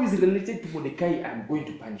anyone who is related to Mordecai, I'm going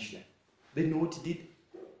to punish them. Then you know what he did?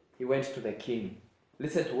 He went to the king.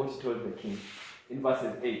 Listen to what he told the king in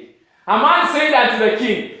verses 8. Haman said unto the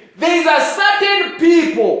king, there is a certain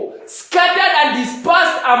people scattered and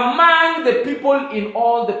dispersed among the people in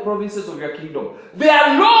all the provinces of your kingdom.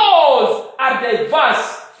 Their laws are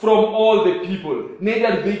diverse from all the people,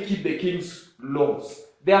 neither do they keep the king's laws.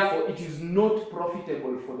 Therefore, it is not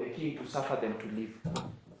profitable for the king to suffer them to live.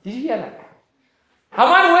 Did you hear that?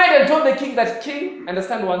 Haman went and told the king that, king,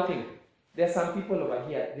 understand one thing. There are some people over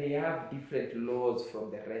here, they have different laws from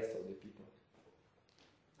the rest of the people.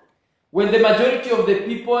 When the majority of the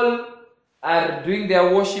people are doing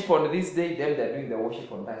their worship on this day, then they're doing their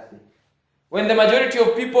worship on that day. When the majority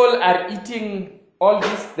of people are eating all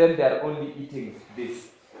this, then they're only eating this.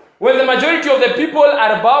 When the majority of the people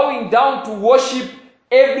are bowing down to worship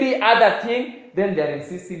every other thing, then they're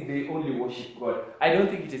insisting they only worship God. I don't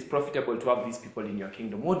think it is profitable to have these people in your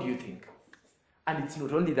kingdom. What do you think? And it's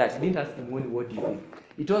not only that. He didn't ask them, what do you think?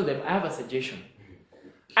 He told them, I have a suggestion.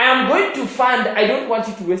 I am going to fund, I don't want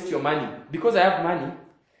you to waste your money, because I have money.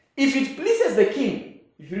 If it pleases the king,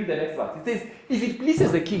 if you read the next verse, it says, if it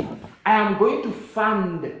pleases the king, I am going to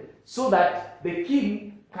fund so that the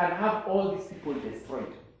king can have all these people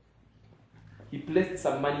destroyed. He placed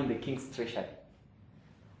some money in the king's treasury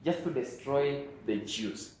just to destroy the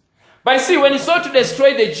Jews. But you see, when he sought to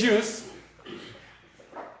destroy the Jews,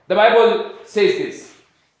 the Bible says this.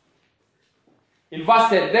 In verse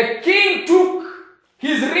 10, the king took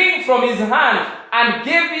his ring from his hand and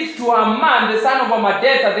gave it to Haman, the son of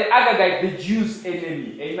Hammedatha, the Agagite, the Jews'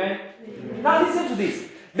 enemy. Amen? Amen? Now listen to this.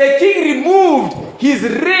 The king removed his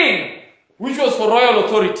ring, which was for royal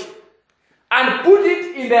authority, and put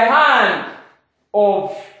it in the hand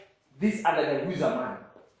of this other guy, who is a man.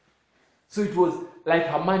 So it was like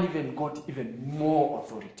Haman even got even more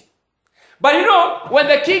authority. But you know, when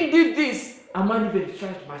the king did this, Haman even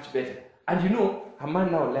felt much better. And you know,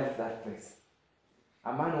 Haman now left that place.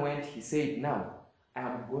 Haman went, he said, now, I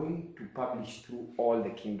am going to publish through all the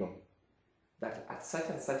kingdom that at such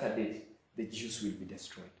and such a date, the Jews will be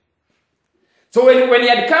destroyed. So when he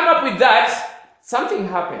had come up with that, something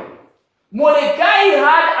happened. Mordecai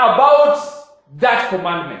heard about that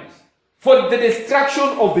commandment for the destruction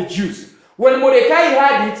of the Jews. When Mordecai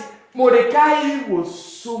heard it, Mordecai was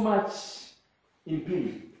so much in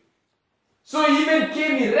pain. So he even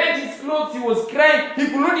came, he rent his clothes, he was crying. He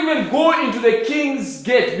could not even go into the king's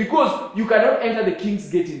gate because you cannot enter the king's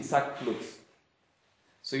gate in sackcloth.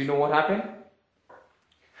 So you know what happened?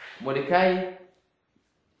 Mordecai,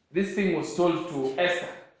 this thing was told to Esther.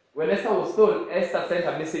 When Esther was told, Esther sent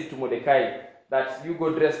a message to Mordecai that you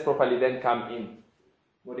go dress properly, then come in.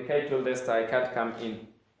 Mordecai told Esther, I can't come in.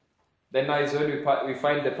 Then now is when we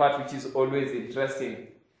find the part which is always interesting.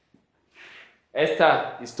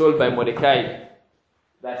 Esther is told by Mordecai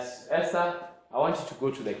that, Esther, I want you to go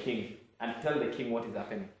to the king and tell the king what is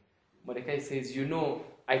happening. Mordecai says, you know,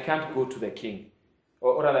 I can't go to the king.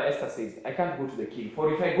 Or rather, Esther says, I can't go to the king.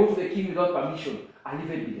 For if I go to the king without permission, I'll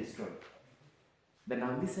even be destroyed. Then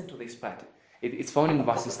now listen to this part. It's found in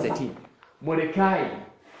verses 13. Mordecai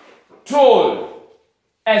told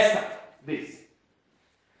Esther this.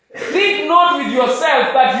 Think not with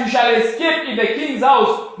yourself that you shall escape in the king's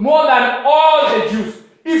house more than all the Jews.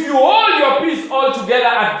 If you hold your peace altogether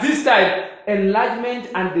at this time, enlargement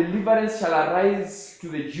and deliverance shall arise to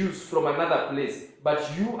the Jews from another place. But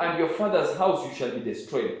you and your father's house you shall be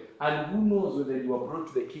destroyed. And who knows whether you are brought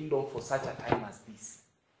to the kingdom for such a time as this.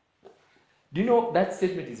 Do you know that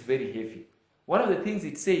statement is very heavy? One of the things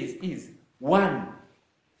it says is, one,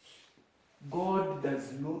 God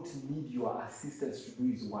does not need your assistance to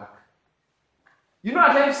do his work. You know,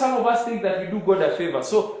 at times some of us think that we do God a favor.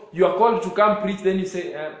 So you are called to come preach, then you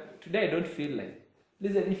say, today I don't feel like.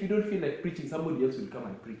 Listen, if you don't feel like preaching, somebody else will come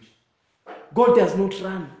and preach. God does not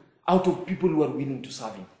run out of people who are willing to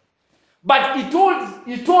serve him. But he told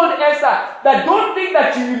Esther that don't think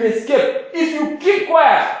that you will escape. If you keep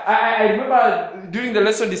quiet. I remember during the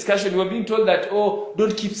lesson discussion, we were being told that, oh,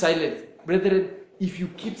 don't keep silence. Brethren, if you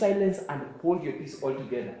keep silence and hold your peace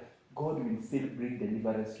altogether, God will still bring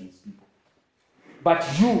deliverance to his people. But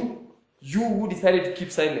you who decided to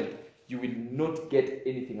keep silent, you will not get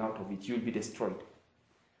anything out of it. You will be destroyed.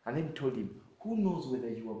 And then he told him, who knows whether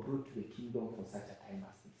you are brought to the kingdom for such a time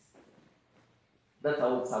as this? That's our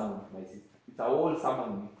old sermon, my sister. It's our old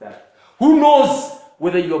sermon with that. Who knows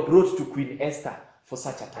whether you are brought to Queen Esther for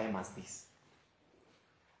such a time as this?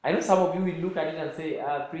 I know some of you will look at it and say,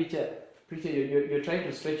 preacher, you're trying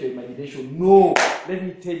to stretch your imagination. No, let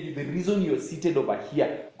me tell you, the reason you're seated over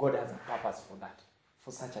here, God has a purpose for that,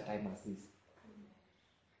 for such a time as this.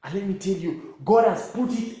 And let me tell you, God has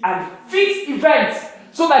put it and fixed events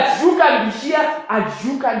so that you can be here and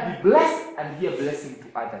you can be blessed and be a blessing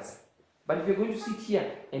to others. But if you're going to sit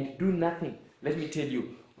here and do nothing, let me tell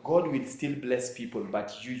you, God will still bless people,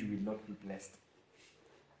 but you will not be blessed.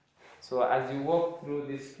 So as you walk through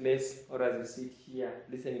this place, or as you sit here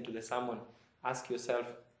listening to the sermon, ask yourself,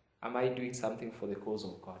 am I doing something for the cause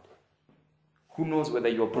of God? Who knows whether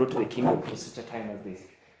you are brought to the kingdom for such a time as this?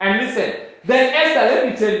 And listen, then Esther, let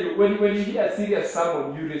me tell you, when you hear a serious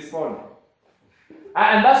sermon, you respond.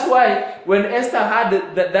 And that's why when Esther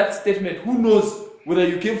had that statement, who knows whether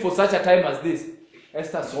you came for such a time as this,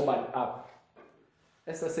 Esther sobered up.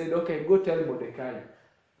 Esther said, okay, go tell Mordecai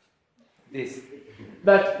this.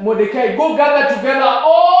 That Mordecai, go gather together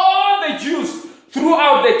all the Jews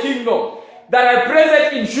throughout the kingdom that are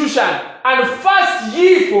present in Shushan and fast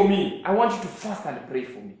ye for me. I want you to fast and pray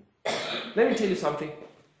for me. Let me tell you something.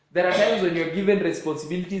 There are times when you're given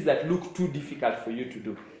responsibilities that look too difficult for you to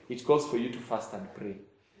do. It calls for you to fast and pray.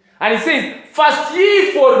 And it says, fast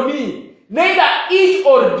ye for me, neither eat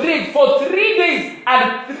or drink for 3 days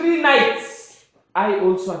and 3 nights. I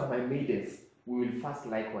also and my maidens, we will fast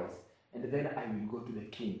likewise. And then I will go to the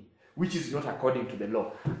king, which is not according to the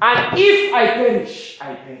law. And if I perish,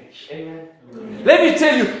 I perish. Amen. Let me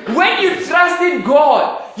tell you, when you trust in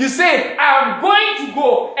God, you say, I am going to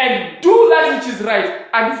go and do that which is right.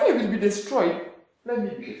 And if I will be destroyed, let me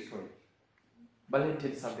be destroyed. But let me tell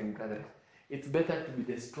you something, brother. It's better to be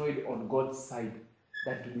destroyed on God's side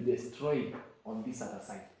than to be destroyed on this other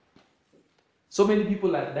side. So many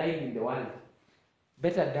people are dying in the world.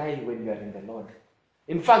 Better die when you are in the Lord.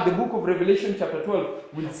 In fact, the book of Revelation chapter 12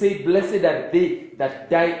 will say, blessed are they that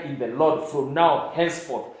die in the Lord from now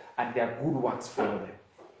henceforth, and their good works follow them.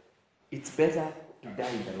 It's better to die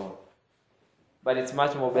in the Lord. But it's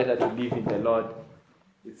much more better to live in the Lord.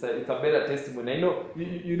 It's a better testimony. I know,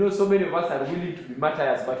 you know, so many of us are willing to be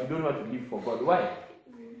martyrs, but we don't want to live for God. Why?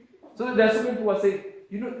 So there are so many people who are saying,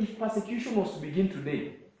 you know, if persecution was to begin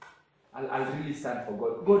today, I'll really stand for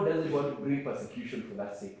God. God doesn't want to bring persecution for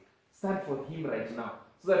that sake. Stand for him right now.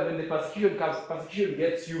 So that when the persecution comes, persecution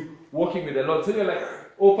gets you walking with the Lord. So you're like,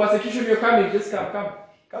 oh, persecution, you're coming. Just come.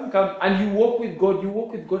 And you walk with God and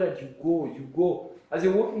you go. As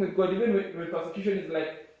you're walking with God, even when persecution is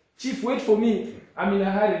like, Chief, wait for me. I'm in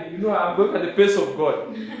a hurry. You know, I'm going at the pace of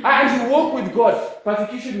God. And you walk with God.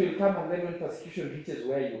 Persecution will come, and then when persecution reaches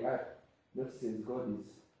where you are, notice God is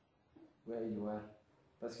where you are.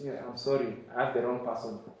 Persecution, I'm sorry, I have the wrong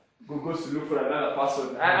person. Goes to look for another person.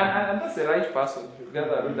 And that's the right person. The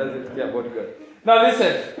other one doesn't care about God. Now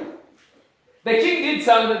listen. The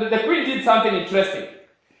queen did something interesting.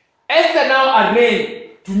 Esther now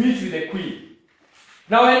arranged to meet with the queen.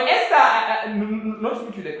 Now when Esther, not to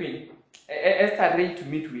meet with the queen, Esther arranged to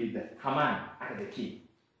meet with Haman and the king.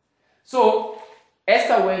 So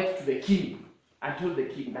Esther went to the king and told the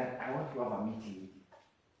king that I want to have a meeting with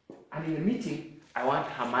you. And in the meeting, I want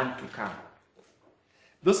Haman to come.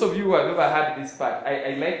 Those of you who have ever heard this part,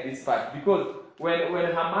 I like this part because when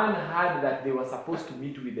Haman heard that they were supposed to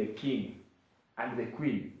meet with the king and the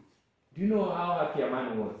queen, do you know how happy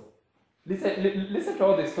Haman was? Listen to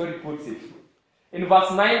how the story puts it. In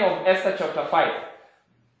verse 9 of Esther chapter 5.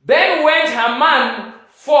 Then went Haman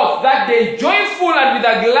forth that day, joyful and with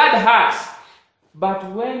a glad heart.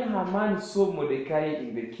 But when Haman saw Mordecai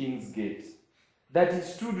in the king's gate, that he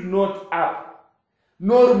stood not up,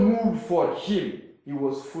 nor moved for him, he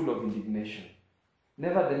was full of indignation.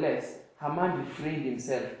 Nevertheless, Haman refrained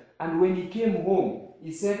himself, and when he came home,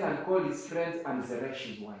 he sent and called his friends and Zeresh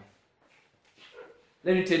his wife.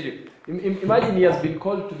 Let me tell you, imagine he has been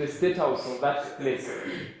called to the state house of that place.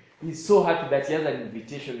 He's so happy that he has an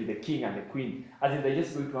invitation with the king and the queen, as if they're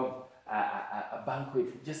just going to have a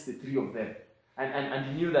banquet, just the three of them. And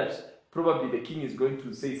he knew that probably the king is going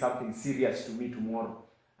to say something serious to me tomorrow.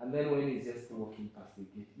 And then when he's just walking past the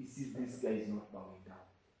gate, he sees this guy is not bowing down.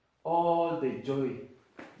 all the joy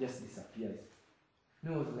just disappears.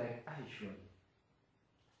 And I was like, sure.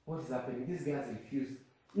 What is happening? This guy has refused.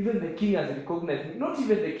 Even the king has recognized me. Not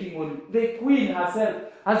even the king only. The queen herself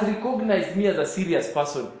has recognized me as a serious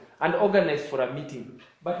person and organized for a meeting.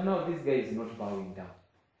 But now this guy is not bowing down.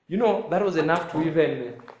 You know, that was enough to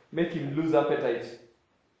even make him lose appetite.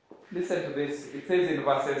 Listen to this. It says in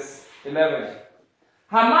verses 11.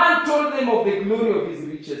 Haman told them of the glory of his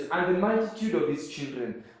riches and the multitude of his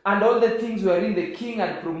children and all the things wherein the king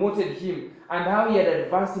had promoted him and how he had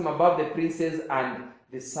advanced him above the princes and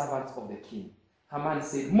the servants of the king. Haman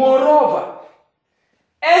said, moreover,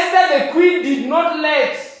 Esther the queen did not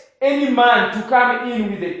let any man to come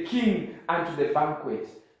in with the king unto the banquet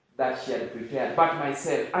that she had prepared, but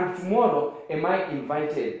myself, and tomorrow am I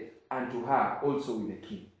invited unto her also with the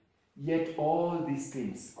king. Yet all these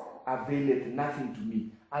things availeth nothing to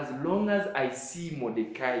me, as long as I see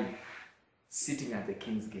Mordecai sitting at the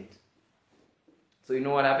king's gate. So you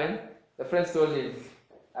know what happened? The friends told him,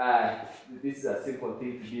 this is a simple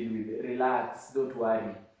thing to deal with. Relax, don't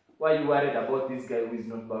worry. Why are you worried about this guy who is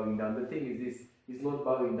not bowing down? The thing is this, he's not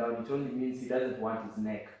bowing down. It only means he doesn't want his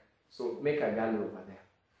neck. So make a gallows over there.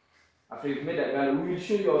 After you've made a gallows, we will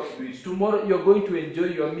show you how to do it. Tomorrow you're going to enjoy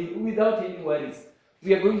your meal without any worries.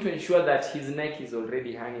 We are going to ensure that his neck is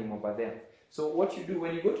already hanging over there. So what you do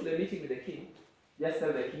when you go to the meeting with the king, just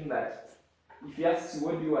tell the king that, if he asks you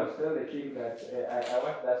what do you want, tell the king that I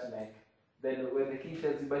want that neck. Then when the king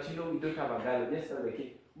tells you, but you know we don't have a gallows, just tell the king,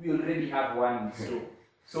 we already have one.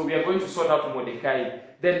 So we are going to sort out Mordecai.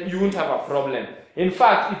 Then you won't have a problem. In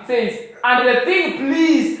fact, it says, and the thing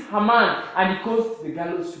pleased Haman, and he caused the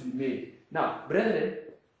gallows to be made. Now, brethren,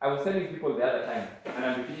 I was telling people the other time, and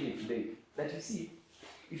I'm repeating it today, that you see,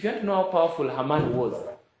 if you want to know how powerful Haman was,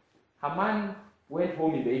 Haman went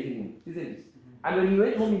home in the evening, isn't it? And when he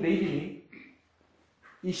went home in the evening,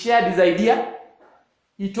 he shared his idea,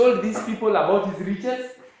 he told these people about his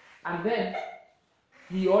riches, and then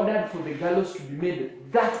he ordered for the gallows to be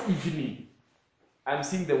made that evening. I'm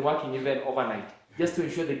seeing them working even overnight, just to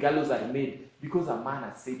ensure the gallows are made, because a man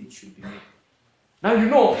has said it should be made. Now you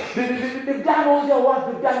know, they've done all their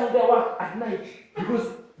work at night, because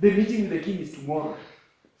the meeting with the king is tomorrow.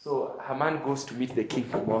 So Haman goes to meet the king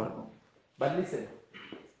tomorrow. But listen,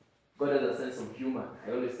 God has a sense of humor.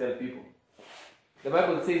 I always tell people. The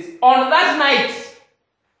Bible says, on that night,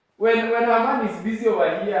 when Haman is busy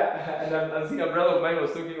over here, and I'm seeing a brother of mine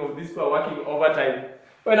was talking of these people working overtime.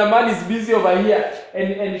 When a man is busy over here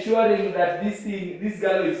and ensuring that this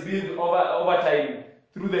girl is built overtime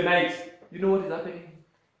through the night, you know what is happening?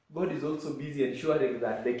 God is also busy ensuring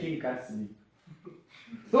that the king can't sleep.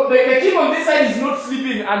 So the king on this side is not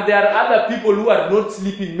sleeping, and there are other people who are not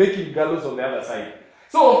sleeping making gallows on the other side.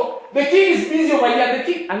 So the king is busy over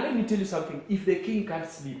here. And let me tell you something, if the king can't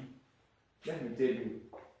sleep, let me tell you,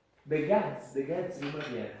 the guards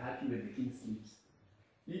normally are happy when the king sleeps.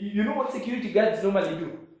 You know what security guards normally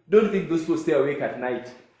do? Don't think those people stay awake at night.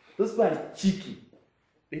 Those people are cheeky.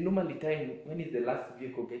 They normally time, when is the last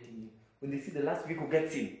vehicle getting in? When they see the last vehicle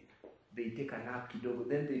gets in, they take a nap, kidogo.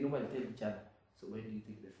 Then they normally tell each other, so when do you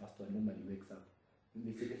think the first one normally wakes up? And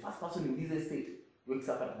they say the first person in this estate wakes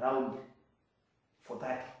up at around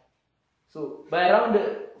 4:30. So by around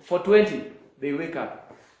 4:20, they wake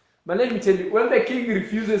up. But let me tell you, when the king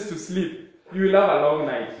refuses to sleep, you will have a long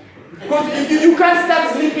night. Because you can't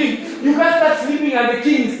start sleeping. You can't start sleeping and the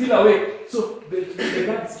king is still awake. So the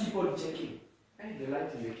guards keep on checking. And the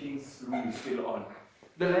light in the king's room is still on.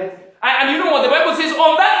 The light. And you know what the Bible says?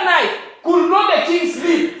 On that night, could not the king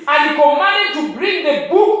sleep? And he commanded to bring the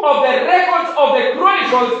book of the records of the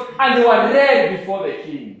chronicles, and they were read before the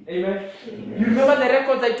king. Amen? You remember the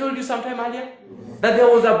records I told you sometime earlier? That there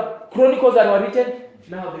was a chronicles that were written?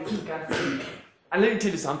 Now the king can't sleep. And let me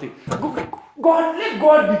tell you something. God, let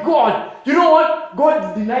God be God. You know what?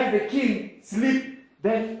 God denies the king sleep.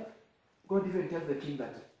 Then God even tells the king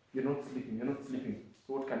that you're not sleeping.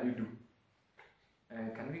 So what can you do?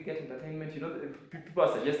 Can we get entertainment? You know, people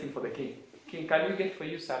are suggesting for the king. King, can we get for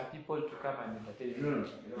you some people to come and entertain you? No,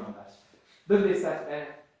 you don't want that. Then they start,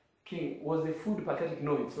 King, was the food pathetic?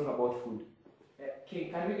 No, it's not about food.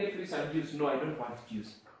 King, can we get for you some juice? No, I don't want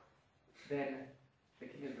juice. Then the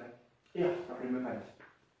king is like, yeah, I remember it.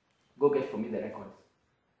 Go get for me the records.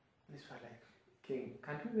 This was like, King,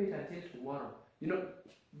 can't we wait until tomorrow? You know,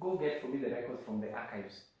 go get for me the records from the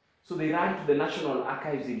archives. So they ran to the National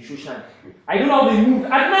Archives in Shushan. I don't know how they moved.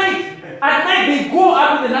 At night they go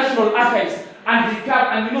up to the National Archives and they come,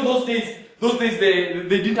 and you know those days they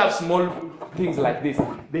didn't have small things like this.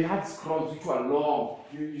 They had scrolls which were long.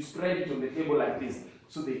 You spread it on the table like this.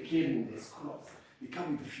 So they came in the scrolls. They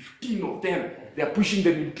come with 15 of them. They are pushing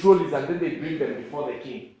them in trolleys and then they bring them before the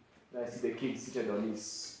king. And I see the king seated on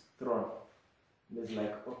his throne. And he's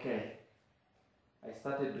like, okay, I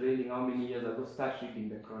started reigning how many years ago? Start reading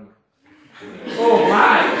the Chronicles. Oh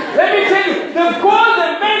man! Let me tell you, they've called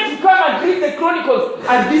the men to come and read the Chronicles,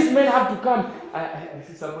 and these men have to come. I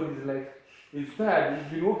see somebody's like, he's tired, he's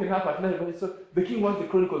been woken up at night, but so the king wants the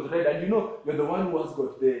Chronicles read, and you know, you're the one who has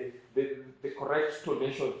got the correct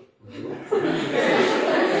tonation.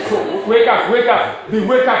 So wake up, they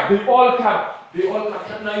wake up, they all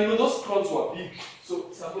come. Now you know those scrolls were big,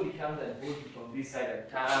 so somebody comes and holds it on this side and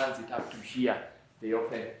turns it up to here. They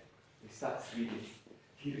open, he starts reading.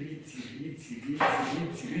 He reads.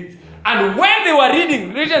 And when they were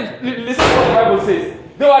reading, listen to what the Bible says.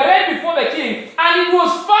 They were read before the king, and it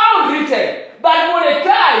was found written that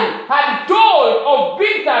Mordecai had told of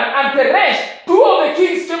Bigthan and Teresh, two of the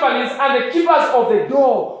king's chamberlains and the keepers of the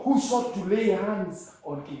door, who sought to lay hands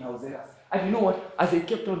on King Ahasuerus. And you know what? As they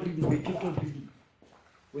kept on reading.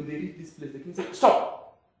 When they read this place, the king said,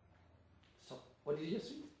 Stop. What did you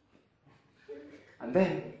just read? And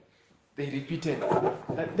then they repeated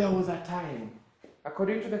that there was a time,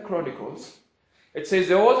 according to the Chronicles, it says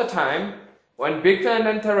there was a time when Bigthan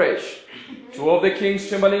and Teresh, two of the king's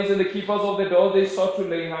chamberlains and the keepers of the door, they sought to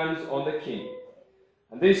lay hands on the king.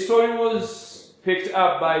 And this story was picked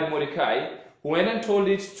up by Mordecai, who went and told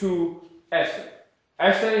it to Esther.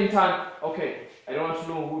 Esther in turn, okay, I don't want to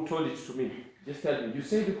know who told it to me. Just tell me. You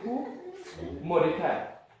said who? Mordecai.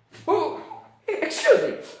 Who? Excuse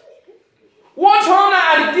me. What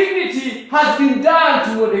honor and dignity has been done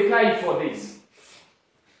to Mordecai for this?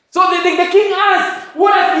 So the king asked,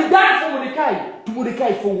 what has been done for Mordecai? To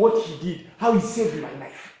Mordecai for what he did, how he saved my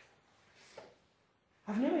life.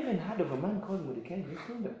 I've never even heard of a man called Mordecai in this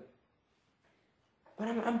kingdom. But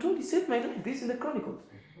I'm told he saved my life. This is in the Chronicles.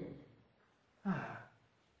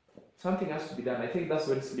 Something has to be done. I think that's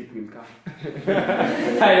when sleep will come.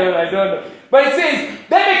 I don't know. But it says,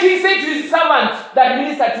 then the king said to his servants that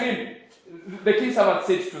ministered to him, the king's servant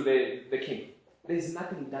said to the king, there is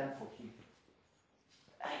nothing done for him.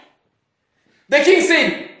 The king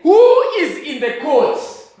said, who is in the court?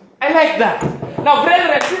 I like that. Now,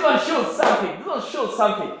 brethren, this one shows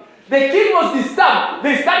something. The king was disturbed.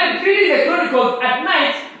 They started reading the Chronicles at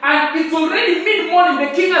night, and it's already mid-morning.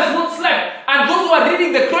 The king has not slept. And those who are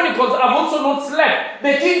reading the Chronicles have also not slept.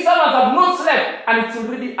 The king's servants have not slept, and it's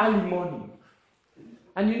already early morning.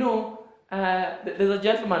 And you know, there's a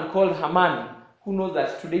gentleman called Haman who knows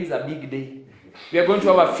that today is a big day. We are going to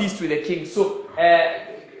have a feast with the king. So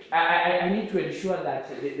I need to ensure that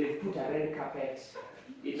they put a red carpet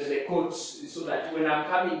in the court so that when I'm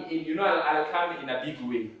coming in, you know, I'll come in a big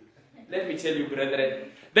way. Let me tell you,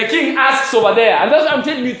 brethren. The king asks over there, and that's what I'm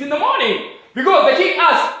telling you, it's in the morning. Because the king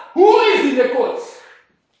asks, who is in the court?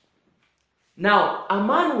 Now, a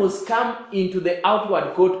man was come into the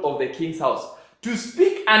outward court of the king's house to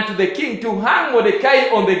speak unto the king to hang Mordecai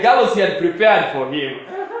on the gallows he had prepared for him.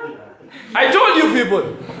 I told you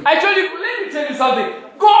people, let me tell you something.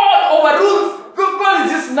 God overrules. God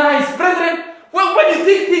is just nice. Brethren, when you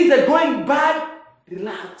think things are going bad,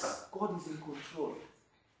 relax. God is in control.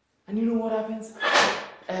 And you know what happens?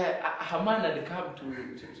 Haman had come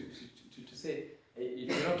to say, if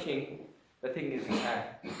you're not king, the thing is,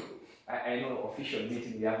 I know official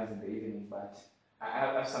meeting happens in the evening, but I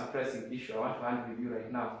have some pressing issue I want to handle with you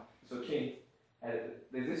right now. So king,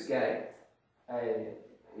 there's this guy,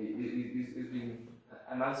 he's been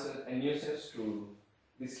a nuisance to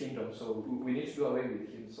this kingdom, so we need to do away with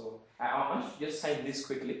him. So I want you to just sign this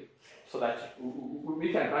quickly, so that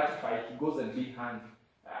we can ratify it. He goes and be hanged.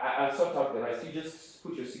 I'll sort out the rest. You just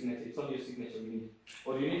put your signature. It's only your signature we need.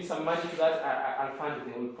 Or do you need some money to that? I'll fund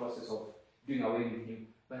the whole process of doing away with him.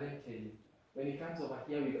 But let me tell you, when he comes over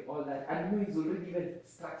here with all that, I know he's already even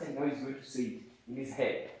structuring how he's going to say it in his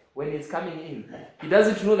head. When he's coming in, he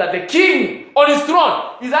doesn't know that the king on his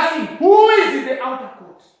throne is asking, who is in the outer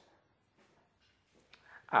court?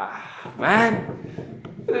 Man.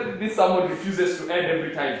 This sermon refuses to end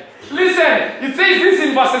every time. Listen, it says this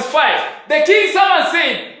in verses 5. The king's servant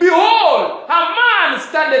said, behold, a man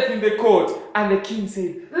standeth in the court. And the king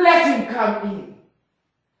said, let him come in.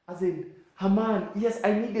 As in, Haman, yes,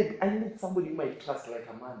 I need somebody who might trust like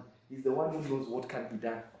Haman. He's the one who knows what can be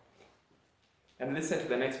done. And listen to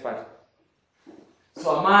the next part.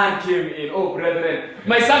 So a man came in. Oh, brethren,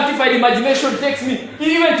 my sanctified imagination takes me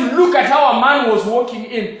even to look at how a man was walking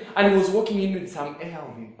in. And he was walking in with some air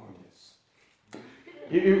of importance.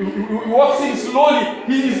 He walks in slowly.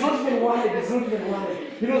 He's not even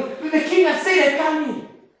worried. You know, the king has said, come in.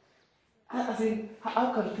 I think,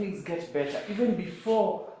 how can things get better? Even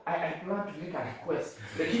before I plan to make a request.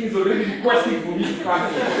 The king is already requesting for me to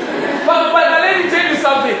come in. But let me tell you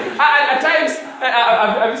something. At times,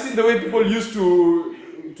 have you seen the way people used to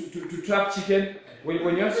trap chicken?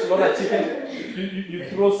 When you have to slaughter chicken, you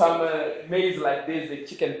throw some maize like this, the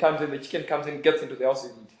chicken comes in, gets into the house,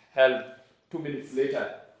 and held 2 minutes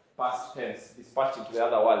later, past tense, dispatched into the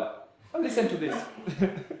other world. Well, listen to this.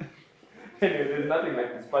 Anyway, there's nothing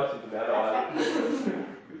like dispatched into the other world.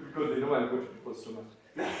 Because they normally go to people's stomach.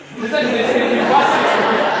 Listen to this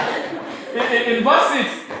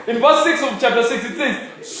in verse 6 of chapter 6, it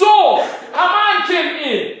says, So Haman came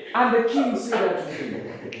in, and the king said unto him,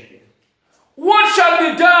 What shall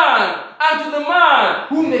be done unto the man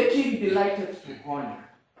whom the king delighted to honor?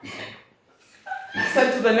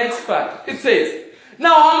 Listen to the next part. It says,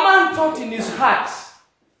 Now Haman thought in his heart.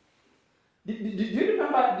 Do you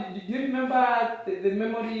remember the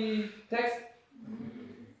memory text?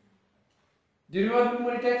 Do you remember the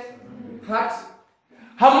memory text? Heart.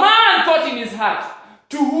 Haman thought in his heart,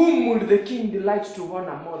 To whom would the king delight to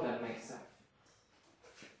honor more than myself?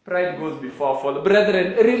 Pride goes before a fall.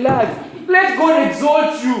 Brethren, relax. Let God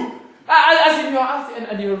exalt you. As in your heart,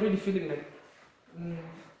 and you're already feeling like,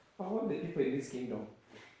 I want the people in this kingdom.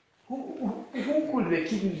 Who could the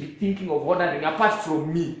king be thinking of honoring apart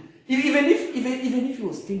from me? Even if he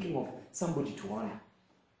was thinking of somebody to honor.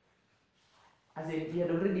 As in, he had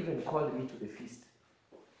already even called me to the feast.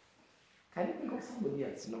 Can you think of somebody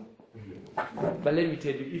else? No. But let me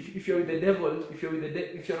tell you, if you're with the devil, if you're on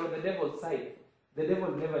the devil's side, the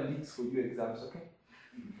devil never leads for you exams, okay?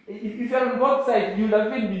 If you're on God's side, you'll have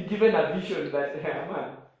been given a vision that,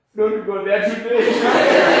 man, don't go there today.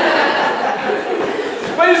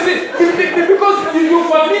 But you see, because you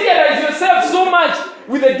familiarize yourself so much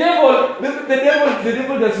with the devil, the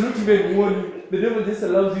devil does not even warn you. The devil just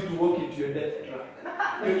allows you to walk into your death trap.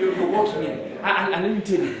 You're walking in. And let me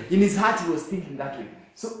tell you, in his heart he was thinking that way.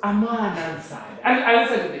 So Haman answered. And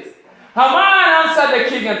listen to this. Haman answered the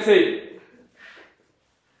king and said,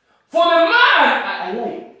 For the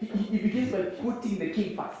man, he begins by quoting the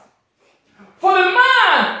king first. For the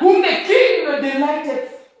man whom the king delighted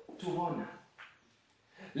to honor,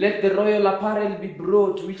 let the royal apparel be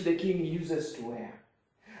brought which the king uses to wear,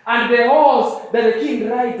 and the horse that the king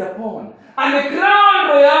rides upon, and the crown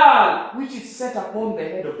royal which is set upon the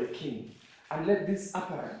head of the king. And let this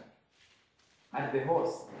apparel and the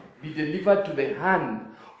horse be delivered to the hand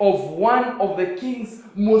of one of the king's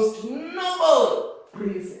most noble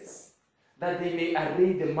princes, that they may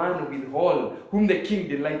array the man withal whom the king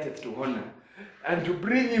delighted to honor, and to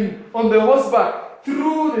bring him on the horseback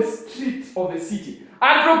through the street of the city,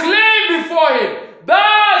 and proclaim before him,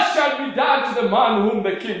 Thus shall be done to the man whom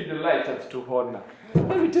the king delighted to honor.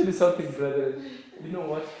 Let me tell you something, brother. You know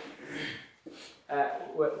what?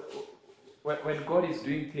 When God is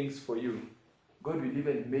doing things for you, God will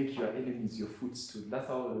even make your enemies your footstool. That's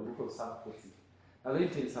how the book of Psalms puts it. Now let me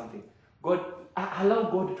tell you something. God, allow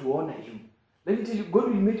God to honor you. Let me tell you, God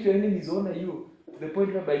will make your enemies honor you to the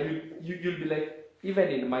point whereby you'll be like, even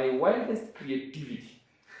in my wildest creativity,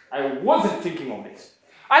 I wasn't thinking of this.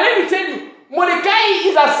 And let me tell you, Mordecai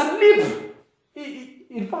is asleep.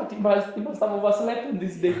 In fact, he must have overslept on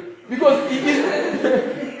this day. Because he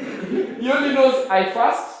only knows, I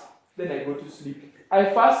fast, then I go to sleep.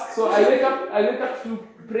 I fast, so I wake up to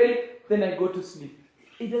pray, then I go to sleep.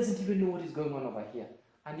 He doesn't even know what is going on over here.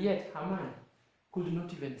 And yet, Haman could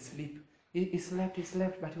not even sleep. He slept,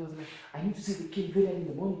 but he was like, I need to see the king very early in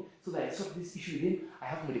the morning so that I sort this issue with him. I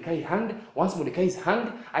have Mordecai hanged. Once Mordecai is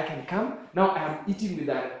hanged, I can come. Now I am eating with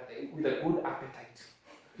a good appetite.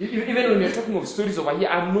 Even when you're talking of stories over here,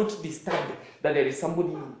 I'm not disturbed that there is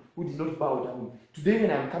somebody who did not bow down. Today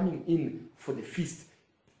when I'm coming in for the feast,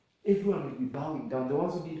 everyone will be bowing down. The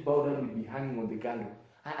ones who did bow down will be hanging on the gallows.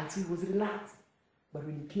 And so he was relaxed. But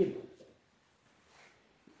when he came,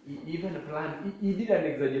 he even planned, he did an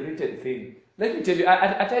exaggerated thing. Let me tell you,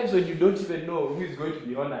 at times when you don't even know who is going to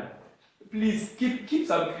be honored, please keep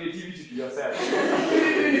some creativity to yourself.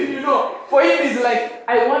 You know, for him it's like,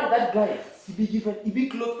 I want that guy to be given, he be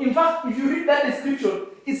clothed. In fact, if you read that description,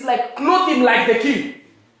 it's like clothe him like the king.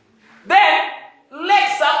 Then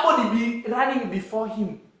let somebody be running before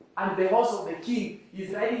him, and the horse of the king is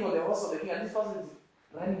riding on the horse of the king, and this person is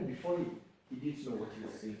running before him. He didn't know what he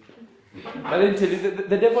was saying. But let me tell you,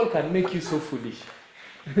 the devil can make you so foolish.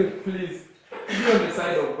 Please, be on the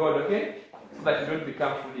side of God, okay? So that you don't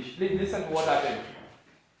become foolish. Listen to what happened.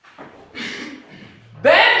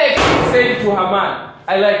 Then the king said to Haman,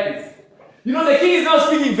 I like this. You know, the king is not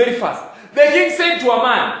speaking very fast. The king said to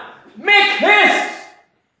Haman, make haste.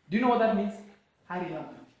 Do you know what that means? Hurry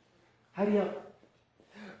up. Hurry up.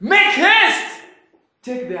 Make haste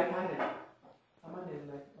take the apparel. Haman is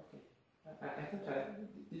like, okay. I thought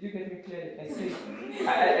did you get me clearly?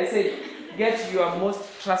 I said, get your most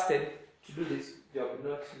trusted to do this job,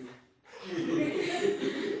 not me.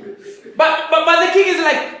 but the king is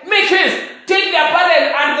like, make haste, take the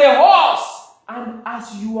apparel and the horse, and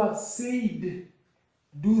as you have said,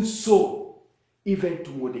 do so, even to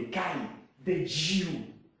Mordecai, the Jew.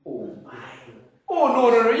 Oh my. Oh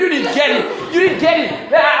no, you didn't get it. You didn't get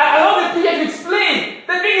it. I want the king to explain.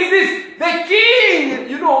 The thing is this, the king,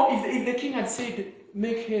 if the king had said,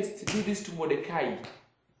 make haste, do this to Mordecai,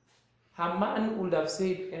 Haman would have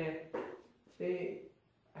said,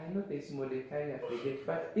 I know there's Mordecai at the gate,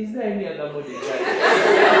 but is there any other Mordecai?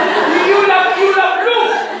 you would have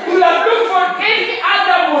looked for any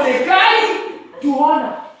other Mordecai to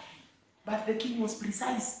honor. But the king was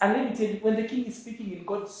precise. And let me tell you, when the king is speaking in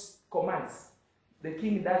God's commands, the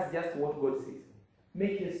king does just what God says.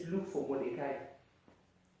 Make us look for Mordecai,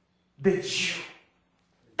 the Jew.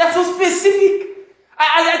 That's so specific.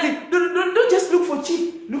 I think, don't just look for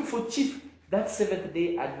chief. Look for chief, that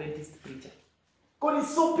Seventh-day Adventist preacher. God is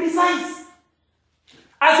so precise.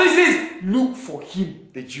 And so he says, look for him,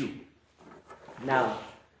 the Jew. Now,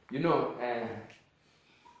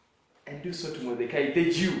 and do so to Mordecai,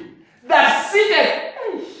 the Jew, that seated.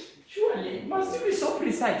 Surely, must you be so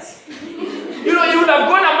precise? You would have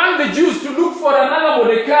gone among the Jews to look for another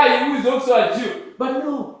Mordecai who is also a Jew. But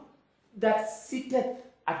no, that seated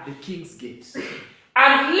at the king's gate.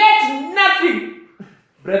 And let nothing,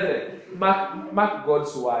 brethren, mark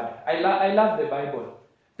God's word. I love the Bible.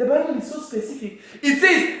 The Bible is so specific. It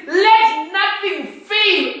says, let nothing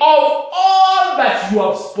fail of all that you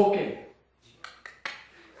have spoken.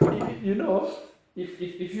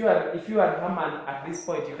 If you are Haman at this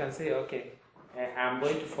point, you can say, okay, I'm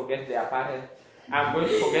going to forget the apparel. I'm going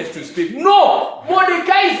to forget to speak. No! Haman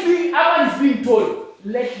is being told,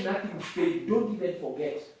 let nothing fail. Don't even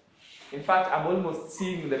forget. In fact, I'm almost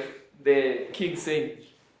seeing the king saying,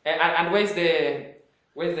 and where's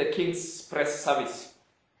the king's press service?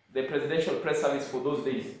 The presidential press service for those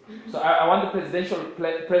days. So I want the presidential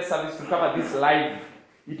press service to cover this live.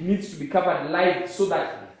 It needs to be covered live so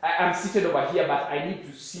that I'm seated over here, but I need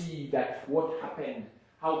to see that what happened,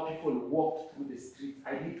 how people walked through the streets.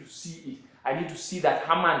 I need to see it. I need to see that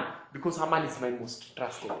Haman, because Haman is my most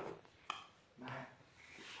trusted. Man.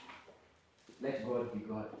 Let God be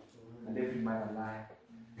God, and every man a liar.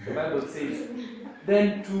 The Bible says,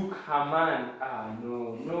 then took Haman.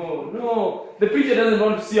 No. The preacher doesn't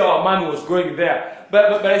want to see how a man was going there.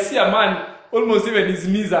 But I see a man, almost even his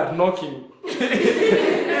knees are knocking.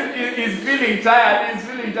 He's feeling tired.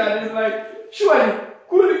 He's like, surely,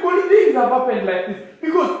 could things have happened like this?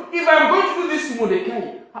 Because if I'm going to do this to Mordecai,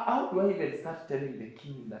 how do I even start telling the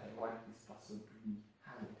king that I want this person to be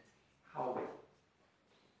hanged? How?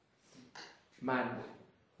 Man,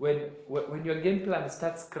 when your game plan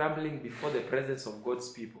starts scrambling before the presence of God's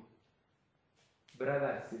people, brother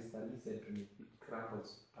and sister, listen to me, it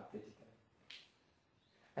crumbles pathetically.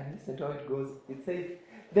 And listen to how it goes. It says,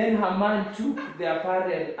 then Haman took the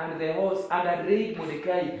apparel and the horse and arrayed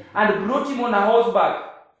Mordecai and brought him on a horseback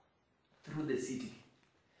through the city,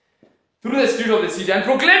 through the street of the city, and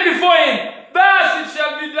proclaimed before him, thus it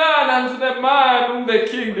shall be done unto the man whom the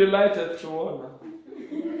king delighted to honor.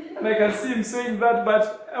 And I can see him saying that,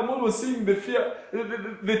 but I'm almost seeing the fear,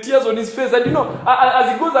 the tears on his face. And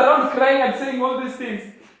as he goes around crying and saying all these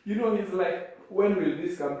things, he's like, when will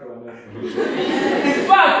this come to an end? In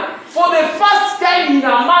fact, for the first time in a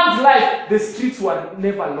man's life, the streets were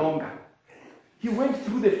never longer. He went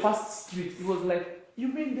through the first street. He was like, you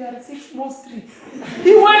mean there are 6 more streets?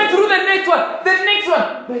 He went through the next one.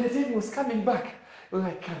 By the time he was coming back, he was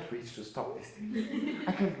like, I can't wait to stop this thing.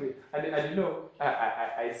 I can't wait. And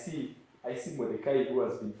I see Mordecai who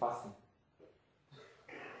has been fasting.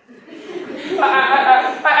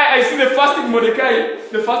 I see the fasting Mordecai.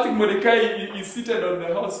 The fasting Mordecai is seated on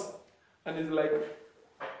the horse, and he's like,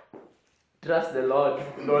 trust the Lord,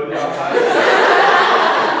 Lord your heart.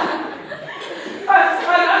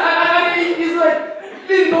 and he's like,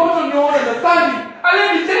 lean not on your own understanding. And let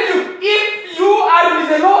me tell you, if you are with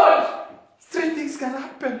the Lord, strange things can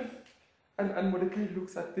happen. And Mordecai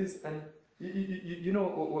looks at this, and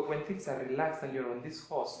when things are relaxed and you're on this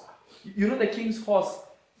horse, the king's horse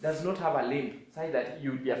does not have a limb, so that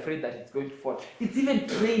you'll be afraid that it's going to fall. It's even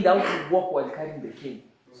trained how to walk while carrying the king.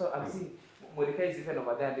 So I'm seeing Mordecai is even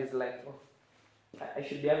over there, and he's like, I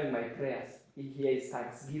should be having my prayers. Here is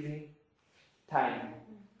Thanksgiving time.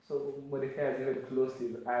 So Mordecai has even closed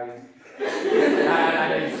his eyes.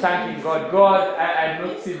 and he's thanking God. God, I've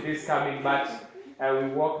not seen this coming, but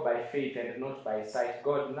we walk by faith and not by sight.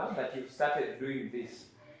 God, now that you've started doing this,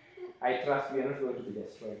 I trust we are not going to be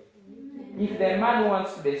destroyed. If the man who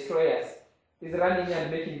wants to destroy us is running here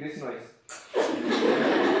and making this noise,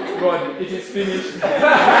 God, it is finished. God,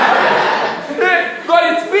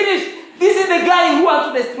 it's finished. This is the guy who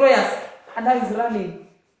wants to destroy us. And now he's running.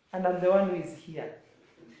 And I'm the one who is here.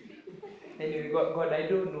 Anyway, God, I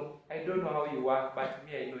don't know. I don't know how you work, but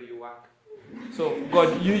me, I know you work. So,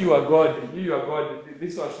 God, you are God. You are God.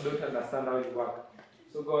 These ones don't understand how you work.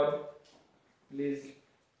 So, God, please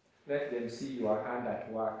let them see your hand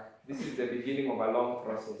at work. This is the beginning of a long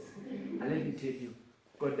process. And let me tell you,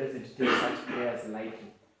 God doesn't take such prayers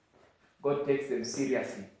lightly. God takes them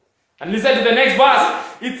seriously. And listen to the next verse.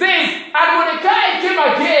 It says, and Mordecai came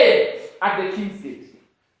again at the king's gate.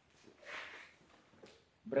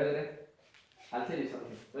 Brethren, I'll tell you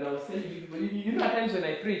something. When I was telling you, you know at times when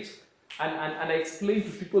I preach and I explain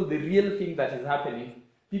to people the real thing that is happening,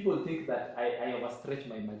 people think that I overstretch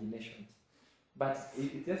my imagination. But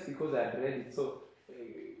it's just because I had read it. So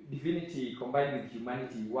divinity combined with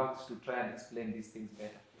humanity works to try and explain these things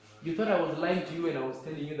better. You thought I was lying to you when I was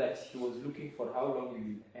telling you that he was looking for how long he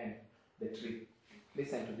will end the trip.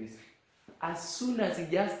 Listen to this. As soon as he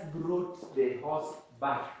just brought the horse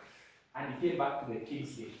back and he came back to the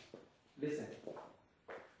king's gate. Listen.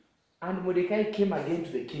 And Mordecai came again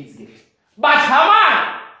to the king's gate. But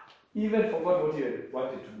Haman, he even forgot what he had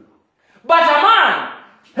wanted to do. But Haman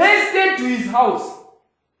hastened to his house,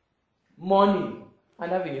 mourning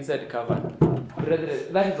and having his head covered.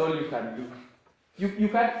 Brethren, that is all you can do. You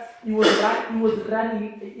can't. He was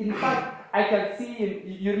running. In fact, I can see him.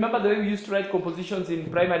 You remember the way we used to write compositions in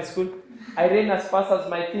primary school? I ran as fast as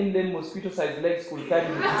my thin, lame, mosquito-sized legs could carry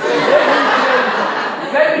me.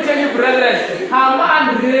 Let me tell you, brethren,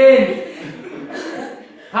 Haman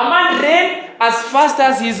ran as fast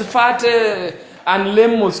as his fat and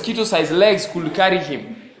lame mosquito-sized legs could carry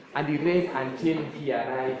him. And he ran until he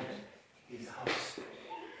arrived at his house.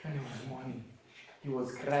 And he was mourning. He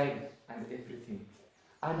was crying and everything.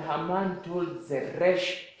 And Haman told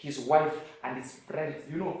Zeresh, his wife, and his friends.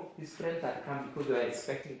 You know, his friends had come because they were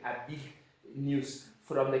expecting a big news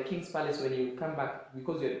from the king's palace when you come back,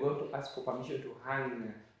 because you're going to ask for permission to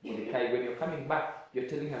hang Mordecai. When you're coming back, you're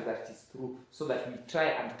telling us that it is true, so that we try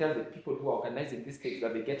and tell the people who are organizing these things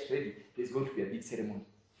that they get ready. There's going to be a big ceremony.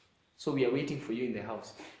 So we are waiting for you in the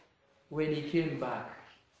house. When he came back,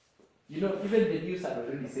 you know, even the news had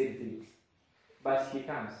already said things. But he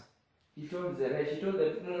comes. He told Zeresh, he told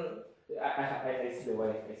them, no, I see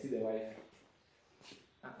the wife,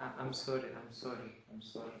 I'm sorry.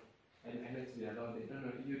 I know to be alone. No,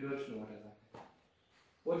 you don't know what has happened.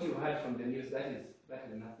 What you heard from the news, that is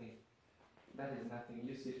nothing. That is nothing.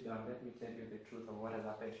 You sit down, let me tell you the truth of what has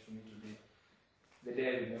happened to me today. The day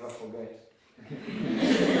I will never forget.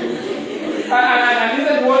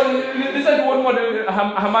 and listen to what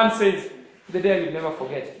Haman says. The day I will never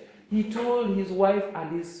forget. He told his wife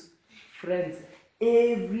and his friends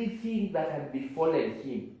everything that had befallen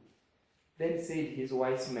him. Then said his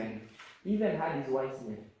wise men, even had his wise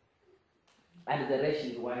men, and the rest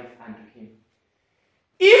his wife unto him,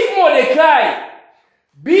 if Mordecai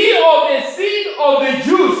be of the seed of the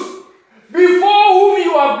Jews, before whom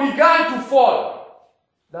you have begun to fall,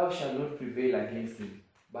 thou shalt not prevail against him,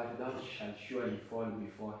 but thou shalt surely fall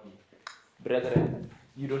before him. Brethren,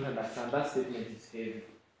 you don't understand. That statement is heavy.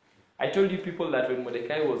 I told you people that when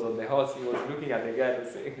Mordecai was on the horse, he was looking at the guy and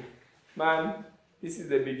saying, man, this is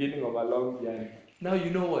the beginning of a long journey. Now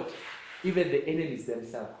you know what? Even the enemies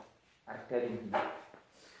themselves are telling him,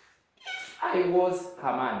 if I was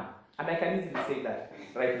Haman, and I can easily say that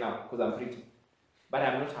right now because I'm preaching, but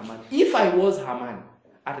I'm not Haman. If I was Haman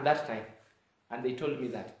at that time, and they told me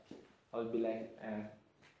that, I would be like,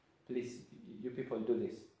 please, you people do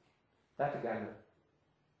this. That guy,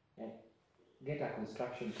 get a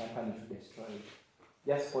construction company to destroy it.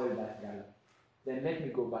 Just spoil that girl. Then let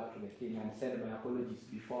me go back to the king and send my apologies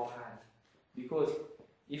beforehand. Because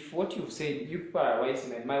if what you've said, you people are wise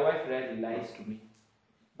men, my wife rarely lies to me.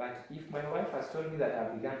 But if my wife has told me that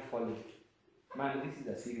I've begun falling, man, this is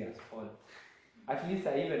a serious fall. At least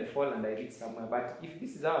I even fall and I reach somewhere. But if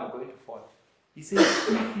this is how I'm going to fall, he says,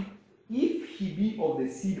 if he be of the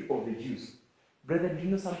seed of the Jews, brethren, do you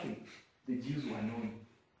know something? The Jews were known.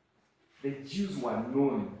 The Jews were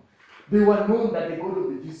known. They were known that the God of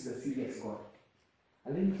the Jews is a serious God.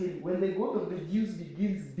 And let me tell you, when the God of the Jews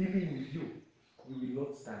begins dealing with you, you will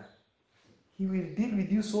not stand. He will deal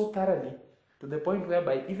with you so thoroughly to the point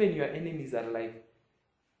whereby even your enemies are like,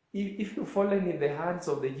 if you've fallen in the hands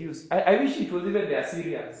of the Jews, I wish it was even the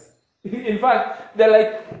Assyrians. In fact, they're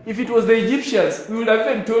like, if it was the Egyptians, we would have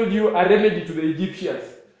even told you a remedy to the Egyptians.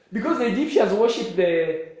 Because the Egyptians worship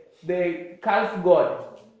the calf god.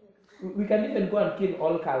 We can even go and kill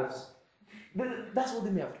all calves. That's what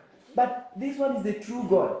they have. But this one is the true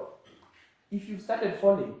God. If you started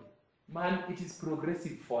falling, man, it is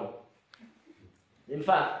progressive fall. In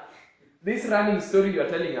fact, this running story you are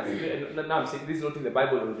telling us, now I'm saying this is not in the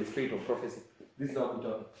Bible or the spirit of prophecy. This is not what we're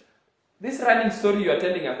talking. This running story you are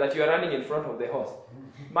telling us that you are running in front of the horse.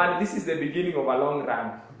 Man, this is the beginning of a long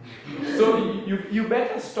run. So you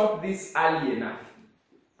better stop this early enough.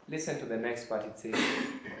 Listen to the next part. It says,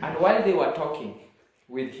 and while they were talking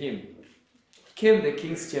with him, came the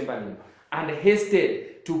king's chamberlain and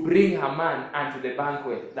hasted to bring Haman unto the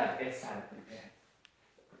banquet that Esther had prepared.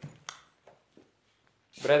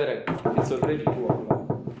 Brethren, it's already 2 o'clock.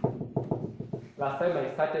 Last time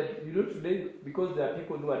I started, today, because there are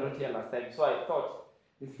people who are not here last time, so I thought,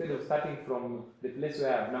 instead of starting from the place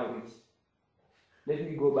where I have now reached, let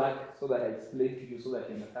me go back so that I explain to you so that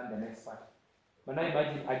you understand the next part. But now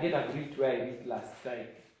imagine, again, I've reached where I reached last time.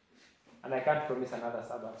 And I can't promise another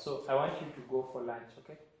Sabbath. So I want you to go for lunch,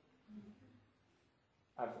 okay?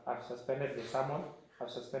 I've suspended the sermon.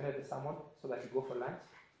 So that you go for lunch.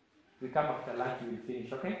 We come after lunch, we will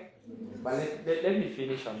finish, okay? But let me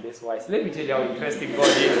finish on this wise. Let me tell you how interesting God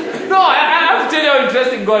is. No, I have to tell you how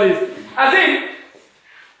interesting God is. As in,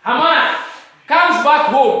 Haman comes back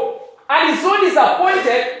home and he's so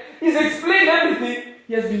disappointed. He's explained everything.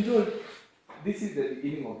 He has been told, this is the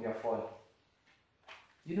beginning of your fall.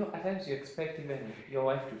 You know, at times you expect even your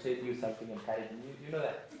wife to tell you something encouraging. You know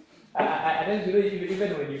that? At times, you know,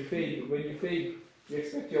 even when you fail, you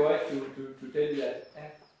expect your wife to tell you that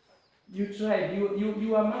you tried,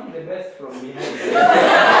 you are among the best from behind.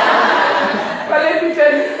 But let me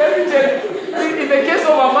tell you, in the case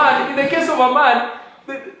of a man,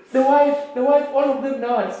 the wife, all of them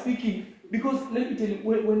now are speaking. Because let me tell you,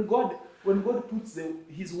 when God puts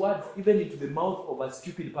his words even into the mouth of a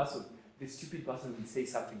stupid person, the stupid person will say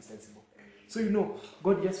something sensible. So you know,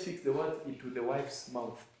 God just fixed the words into the wife's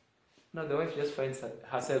mouth. Now the wife just finds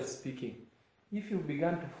herself speaking. If you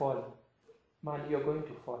began to fall, man, you're going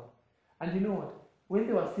to fall. And you know what? When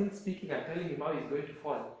they were still speaking and telling him how he's going to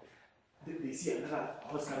fall, they see another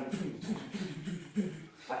horse coming.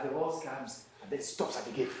 And the horse comes and then stops at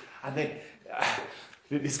the gate. And then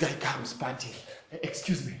this guy comes panting.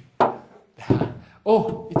 Excuse me.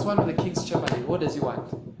 Oh, it's one of the king's chamberlain. What does he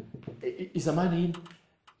want? Is a man in?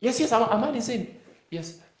 Yes, a man is in.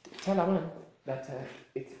 Yes, tell a man that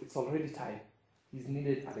it's already time. He's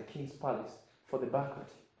needed at the king's palace for the banquet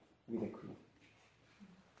with the queen.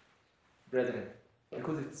 Brethren,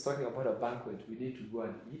 because it's talking about a banquet, we need to go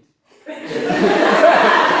and eat. No,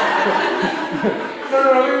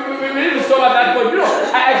 we need to stop at that point. You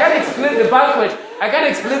know, I can't explain the banquet. I can't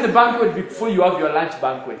explain the banquet before you have your lunch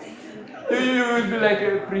banquet. You will be like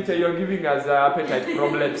a preacher, you're giving us appetite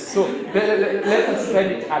problems. So let us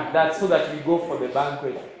spend it at that so that we go for the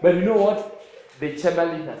banquet. But you know what? The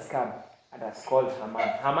chamberlain has come and has called Haman.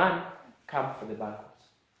 Haman, come for the banquet.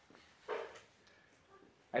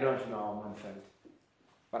 I don't know how Haman felt,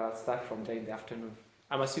 but I'll start from there in the afternoon.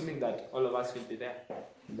 I'm assuming that all of us will be there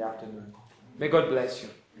in the afternoon. May God bless you.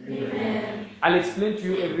 Amen. I'll explain to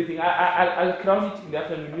you everything. I'll crown it in the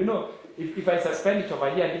afternoon. You know, if I suspend it over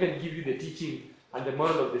here and even give you the teaching and the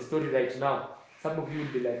moral of the story right now, some of you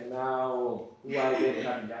will be like, now, who are they to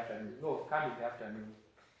come in the afternoon? No, come in the afternoon.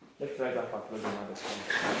 Let's rise up for closing another story.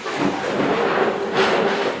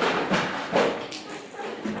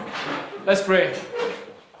 Let's pray.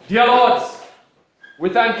 Dear Lord, we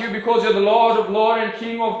thank you because you're the Lord of Lords and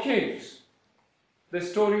King of Kings. The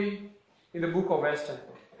story in the book of Esther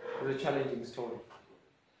is a challenging story.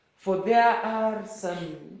 For there are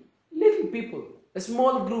some little people, a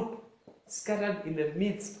small group, scattered in the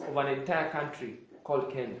midst of an entire country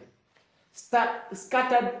called Kenya.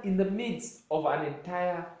 Scattered in the midst of an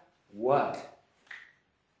entire world.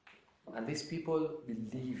 And these people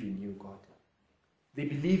believe in you, God. They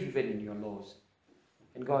believe even in your laws.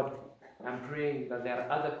 And God, I'm praying that there are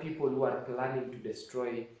other people who are planning to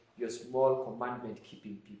destroy your small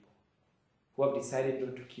commandment-keeping people, who have decided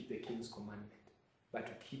not to keep the king's commandment, but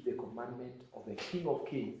to keep the commandment of the King of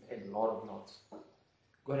Kings and Lord of Lords.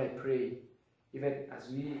 God, I pray, even as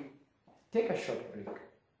we take a short break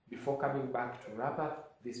before coming back to wrap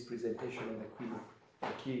up this presentation on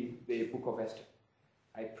the book of Esther,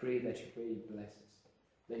 I pray that you may bless us,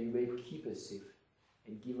 that you may keep us safe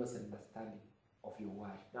and give us an understanding of your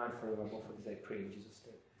word. Now and forevermore, for this I pray in Jesus'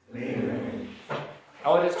 name. Amen. I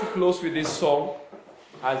want us to close with this song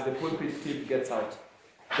as the pulpit team gets out.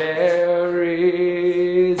 There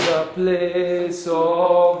is a place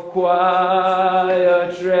of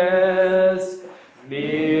quiet rest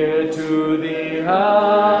near to the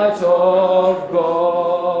heart of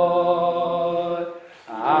God,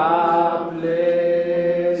 a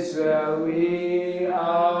place where we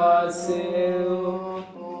are safe,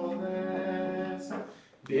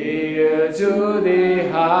 dear to the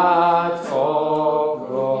heart of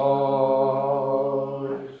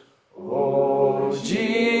God. Oh,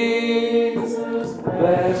 Jesus,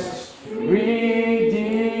 blessed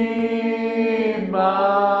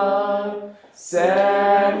Redeemer,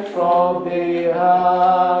 sent from the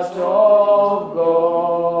heart of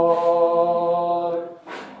God,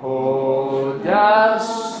 hold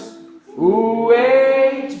us who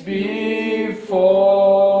wait before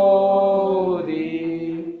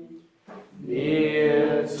thee,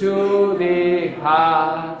 near to the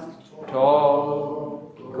heart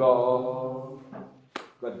of God.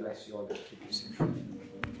 God bless you all. Keep you safe.